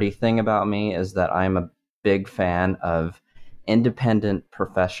a nerdy thing about me is that I'm a big fan of independent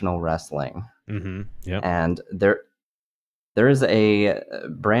professional wrestling. Mm-hmm. Yeah. And there is a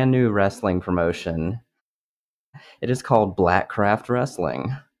brand new wrestling promotion. It is called Blackcraft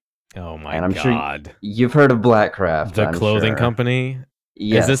Wrestling. Oh my And I'm God. sure you've heard of Blackcraft. The I'm clothing sure. company?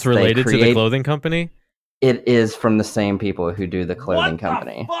 Yes, is this related to the clothing company? It is from the same people who do the clothing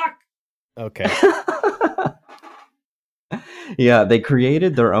company. Okay. Yeah, they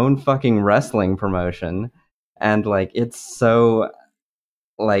created their own fucking wrestling promotion, and like it's so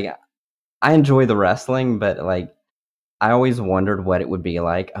like I enjoy the wrestling, but like I always wondered what it would be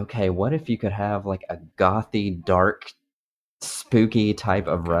like. Okay, what if you could have like a gothy, dark, spooky type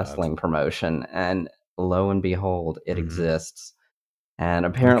of wrestling promotion? And lo and behold, it exists. And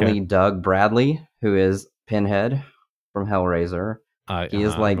apparently Doug Bradley, who is Pinhead from Hellraiser, he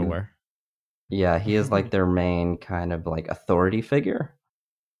is like I'm aware. Yeah, he is like their main kind of like authority figure.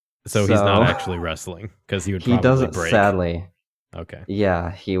 So he's not actually wrestling because he would probably doesn't, break. sadly. Okay.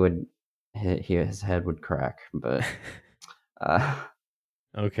 Yeah, he would. His head would crack, but.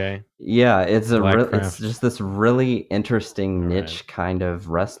 Okay. Yeah, it's Blackcraft. it's just this really interesting niche kind of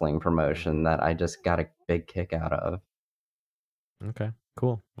wrestling promotion that I just got a big kick out of. Okay.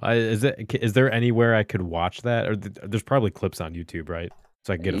 Cool. Is there anywhere I could watch that? Or there's probably clips on YouTube, right?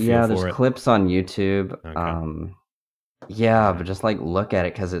 So I can get a feel Yeah, for there's it. clips on YouTube. Okay. Yeah, but just like look at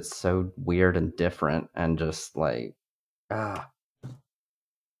it because it's so weird and different, and just like,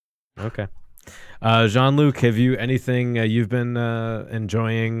 Okay. Jean-Luc, have you anything you've been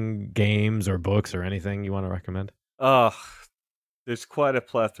enjoying, games or books or anything you want to recommend? There's quite a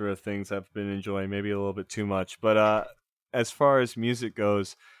plethora of things I've been enjoying, maybe a little bit too much. But as far as music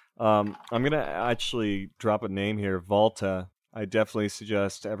goes, I'm going to actually drop a name here, Volta. I definitely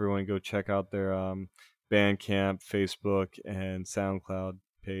suggest everyone go check out their Bandcamp, Facebook, and SoundCloud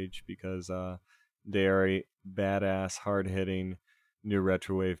page because they are a badass, hard-hitting new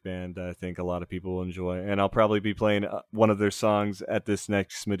retrowave band that I think a lot of people will enjoy. And I'll probably be playing one of their songs at this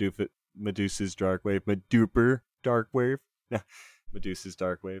next Medusa's Darkwave. Darkwave? Medusa's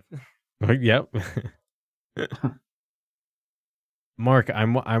Darkwave. Yep. Mark,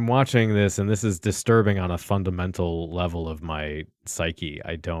 I'm watching this, and this is disturbing on a fundamental level of my psyche.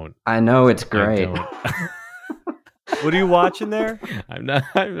 I know it's great. What are you watching there? I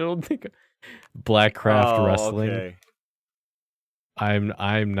don't think Blackcraft Wrestling. Okay.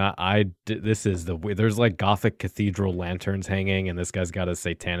 I'm not. This is there's like Gothic cathedral lanterns hanging, and this guy's got a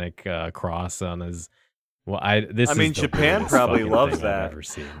satanic cross on his. Well, Japan probably loves that. I've ever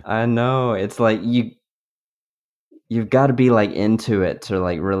seen. I know, it's like you've got to be like into it to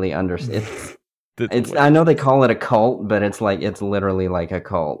like really understand. It's I know they call it a cult, but it's literally like a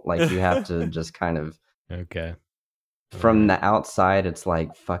cult. Like you have to just kind of okay. From the outside, it's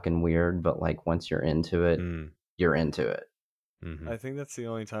like fucking weird, but like once you're into it, you're into it. Mm-hmm. I think that's the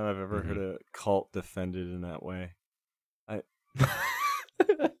only time I've ever heard a cult defended in that way.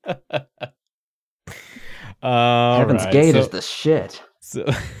 Heaven's Gate is the shit.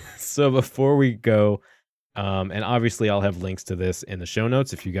 So before we go, and obviously I'll have links to this in the show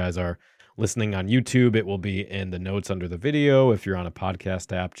notes. If you guys are listening on YouTube, it will be in the notes under the video. If you're on a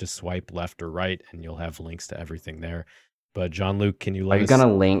podcast app, just swipe left or right, and you'll have links to everything there. But Jean-Luc, can you let us... Are you going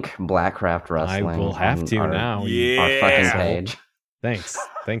to link Blackcraft Wrestling? I will have to now. Our fucking page.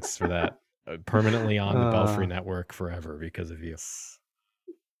 Thanks for that. Permanently on the Belfry Network forever because of you.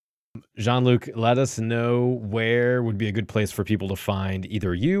 Jean-Luc, let us know where would be a good place for people to find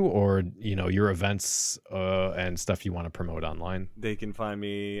either you or your events and stuff you want to promote online. They can find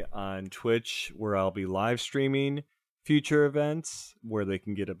me on Twitch, where I'll be live streaming future events, where they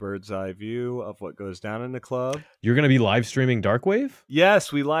can get a bird's eye view of what goes down in the club. You're going to be live streaming Darkwave?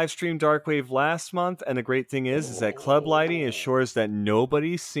 Yes, we live streamed Darkwave last month, and the great thing is that club lighting ensures that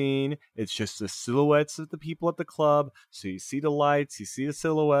nobody's seen. It's just the silhouettes of the people at the club. So you see the lights, you see the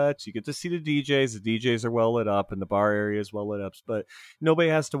silhouettes, you get to see the DJs. The DJs are well lit up, and the bar area is well lit up. But nobody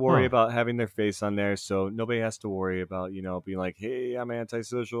has to worry about having their face on there. So nobody has to worry about being like, hey, I'm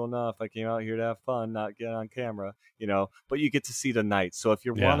antisocial enough. I came out here to have fun, not get on camera. But you get to see the night. So if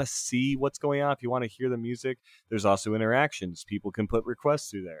you want to see what's going on, if you want to hear the music, there's also interactions. People can put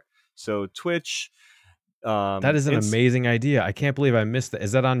requests through there. So Twitch. That is an amazing idea. I can't believe I missed that.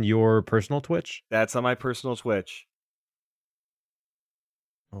 Is that on your personal Twitch? That's on my personal Twitch.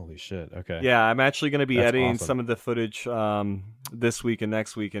 Holy shit. Okay. Yeah, I'm actually going to be editing awesome. some of the footage this week and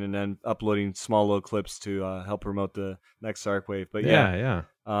next week, and then uploading small little clips to help promote the next Darkwave. But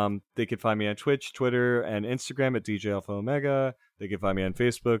they can find me on Twitch, Twitter, and Instagram at DJ Alpha Omega. They can find me on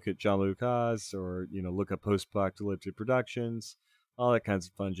Facebook at Jean-Luc Oz, or look up Post-Apocalyptic Productions, all that kinds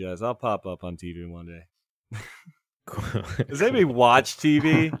of fun jazz. I'll pop up on TV one day. Does anybody watch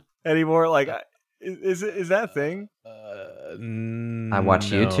TV anymore? Like, is that a thing? I watch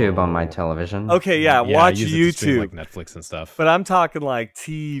YouTube on my television. Okay, watch YouTube, stream, like Netflix and stuff. But I'm talking like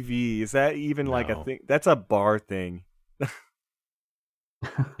TV. Is that even like a thing? That's a bar thing.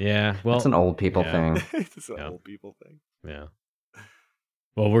 Yeah, well, it's an old people thing. It's an old people thing. Yeah.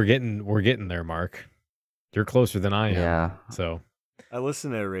 Well, we're getting there, Mark. You're closer than I am. Yeah. So I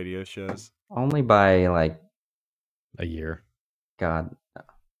listen to radio shows. Only by like a year. God,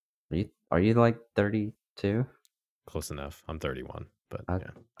 are you like 32? Close enough. I'm 31, but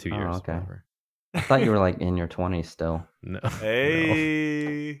 2 years. Okay. Whatever. I thought you were like in your 20s still. No.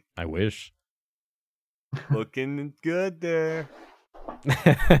 Hey. No. I wish. Looking good there.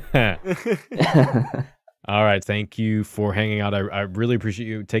 All right. Thank you for hanging out. I really appreciate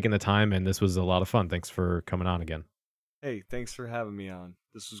you taking the time, and this was a lot of fun. Thanks for coming on again. Hey, thanks for having me on.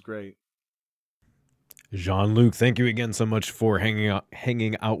 This was great. Jean-Luc, thank you again so much for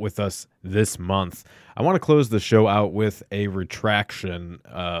hanging out with us this month. I want to close the show out with a retraction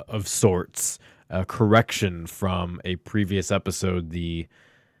of sorts, a correction from a previous episode, the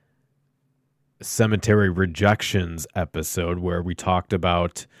Cemetery Rejections episode, where we talked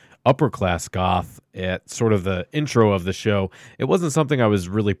about upper class goth at sort of the intro of the show. It wasn't something I was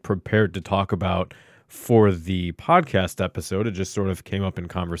really prepared to talk about for the podcast episode. It just sort of came up in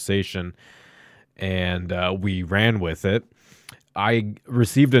conversation, and we ran with it. I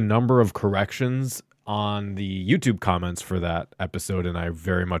received a number of corrections on the YouTube comments for that episode, and I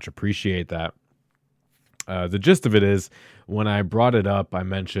very much appreciate that. The gist of it is, when I brought it up, I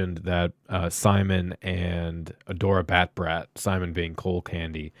mentioned that Simon and Adora Batbrat, Simon being Coal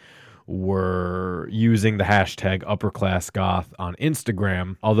Candy, were using the hashtag upperclassgoth on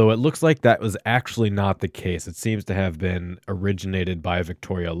Instagram, although it looks like that was actually not the case. It seems to have been originated by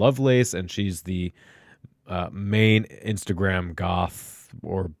Victoria Lovelace, and she's the main Instagram goth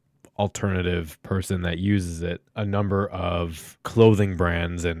or alternative person that uses it. A number of clothing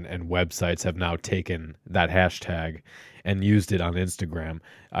brands and websites have now taken that hashtag and used it on Instagram.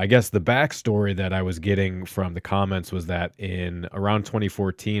 I guess the backstory that I was getting from the comments was that in around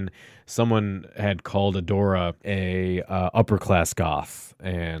 2014, someone had called Adora a upper class goth,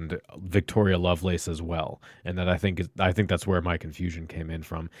 and Victoria Lovelace as well. And that I think that's where my confusion came in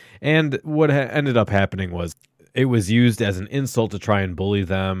from. And what ended up happening was it was used as an insult to try and bully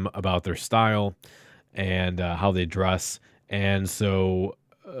them about their style and how they dress. And so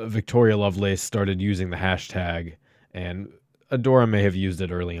Victoria Lovelace started using the hashtag, and Adora may have used it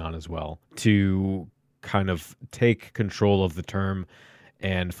early on as well, to kind of take control of the term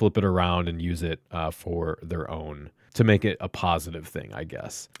and flip it around and use it for their own, to make it a positive thing, I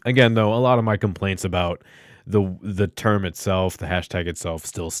guess. Again, though, a lot of my complaints about the term itself, the hashtag itself,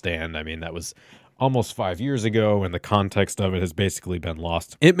 still stand. I mean, that was almost 5 years ago, and the context of it has basically been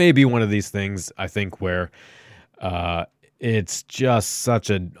lost. It may be one of these things, I think, where it's just such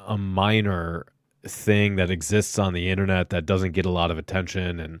a minor thing that exists on the internet that doesn't get a lot of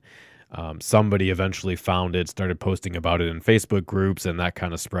attention, and somebody eventually found it, started posting about it in Facebook groups, and that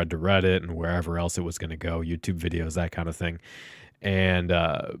kind of spread to Reddit and wherever else it was going to go, YouTube videos, that kind of thing, and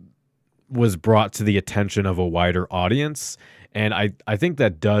was brought to the attention of a wider audience. And I think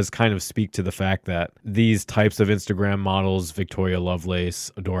that does kind of speak to the fact that these types of Instagram models, Victoria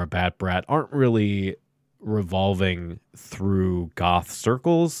Lovelace, Adora Batbrat, aren't really revolving through goth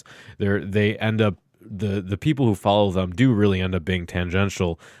circles. They end up, the people who follow them do really end up being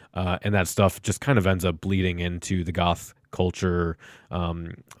tangential, and that stuff just kind of ends up bleeding into the goth culture,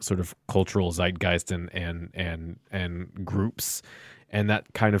 sort of cultural zeitgeist and groups and that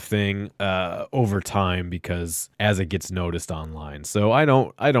kind of thing over time, because as it gets noticed online. So I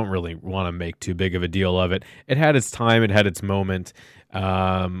don't really want to make too big of a deal of it. It had its time, it had its moment.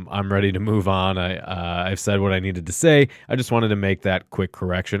 I'm ready to move on. I've said what I needed to say. I just wanted to make that quick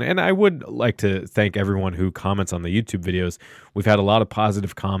correction. And I would like to thank everyone who comments on the YouTube videos. We've had a lot of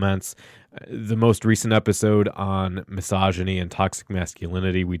positive comments. The most recent episode on misogyny and toxic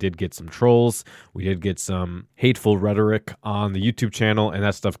masculinity, we did get some trolls. We did get some hateful rhetoric on the YouTube channel, and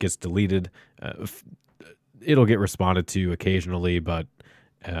that stuff gets deleted. It'll get responded to occasionally, but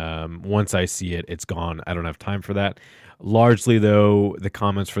once I see it, it's gone. I don't have time for that. Largely, though, the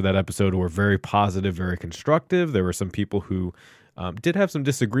comments for that episode were very positive, very constructive. There were some people who did have some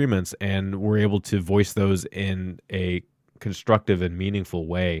disagreements and were able to voice those in a constructive and meaningful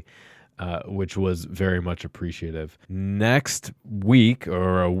way, which was very much appreciative. Next week,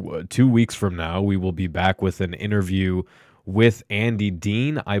 or 2 weeks from now, we will be back with an interview with Andy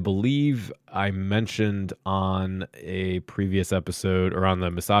Dean. I believe I mentioned on a previous episode, or on the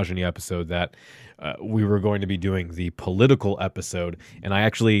misogyny episode, that we were going to be doing the political episode, and I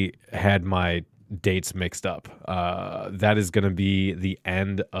actually had my dates mixed up. That is going to be the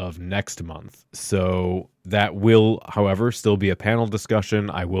end of next month. So that will, however, still be a panel discussion.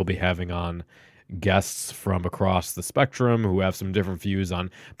 I will be having on guests from across the spectrum who have some different views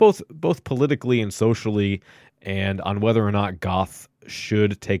on both politically and socially, and on whether or not goth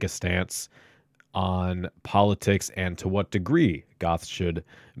should take a stance on politics and to what degree goths should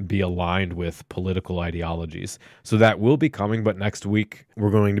be aligned with political ideologies. So that will be coming, but next week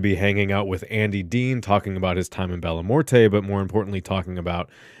we're going to be hanging out with Andy Dean, talking about his time in Bella Morte, but more importantly talking about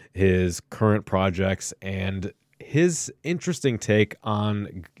his current projects and his interesting take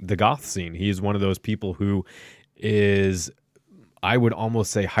on the goth scene. He's one of those people who is, I would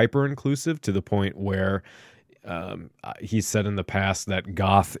almost say, hyper-inclusive, to the point where he's said in the past that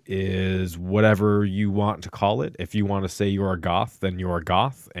goth is whatever you want to call it. If you want to say you're a goth, then you're a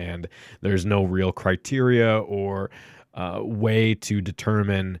goth, and there's no real criteria or way to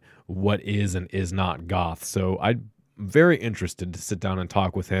determine what is and is not goth. So I'm very interested to sit down and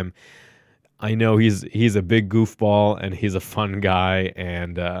talk with him. I know he's a big goofball and he's a fun guy,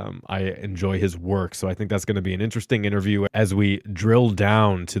 and I enjoy his work. So I think that's going to be an interesting interview as we drill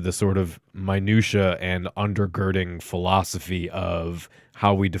down to the sort of minutia and undergirding philosophy of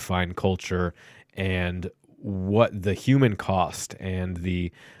how we define culture and what the human cost and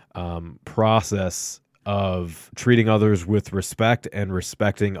the process of treating others with respect and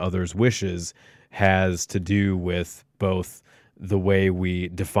respecting others' wishes has to do with both the way we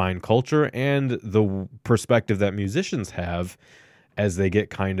define culture and the perspective that musicians have as they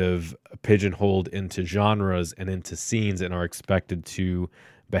get kind of pigeonholed into genres and into scenes and are expected to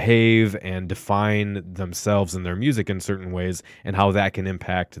behave and define themselves and their music in certain ways, and how that can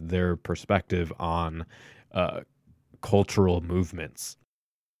impact their perspective on cultural movements.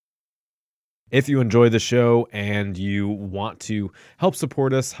 If you enjoy the show and you want to help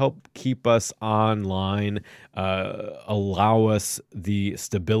support us, help keep us online, allow us the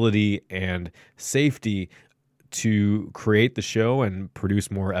stability and safety to create the show and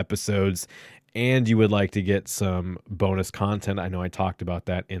produce more episodes, and you would like to get some bonus content, I know I talked about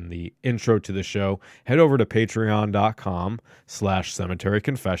that in the intro to the show, head over to patreon.com/Cemetery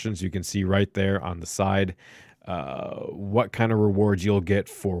Confessions. You can see right there on the side what kind of rewards you'll get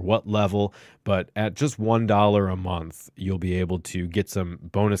for what level, but at just $1 a month, you'll be able to get some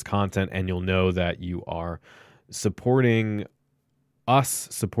bonus content, and you'll know that you are supporting us,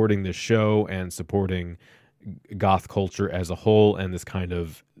 supporting the show, and supporting goth culture as a whole, and this kind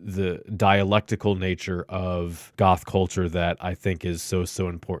of the dialectical nature of goth culture that I think is so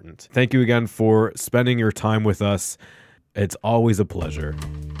important. Thank you again for spending your time with us. It's always a pleasure.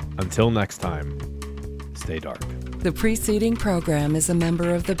 Until next time, stay dark. The preceding program is a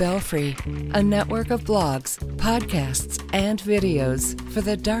member of The Belfry, a network of blogs, podcasts, and videos for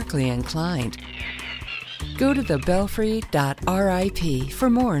the darkly inclined. Go to thebelfry.rip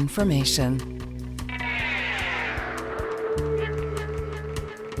for more information.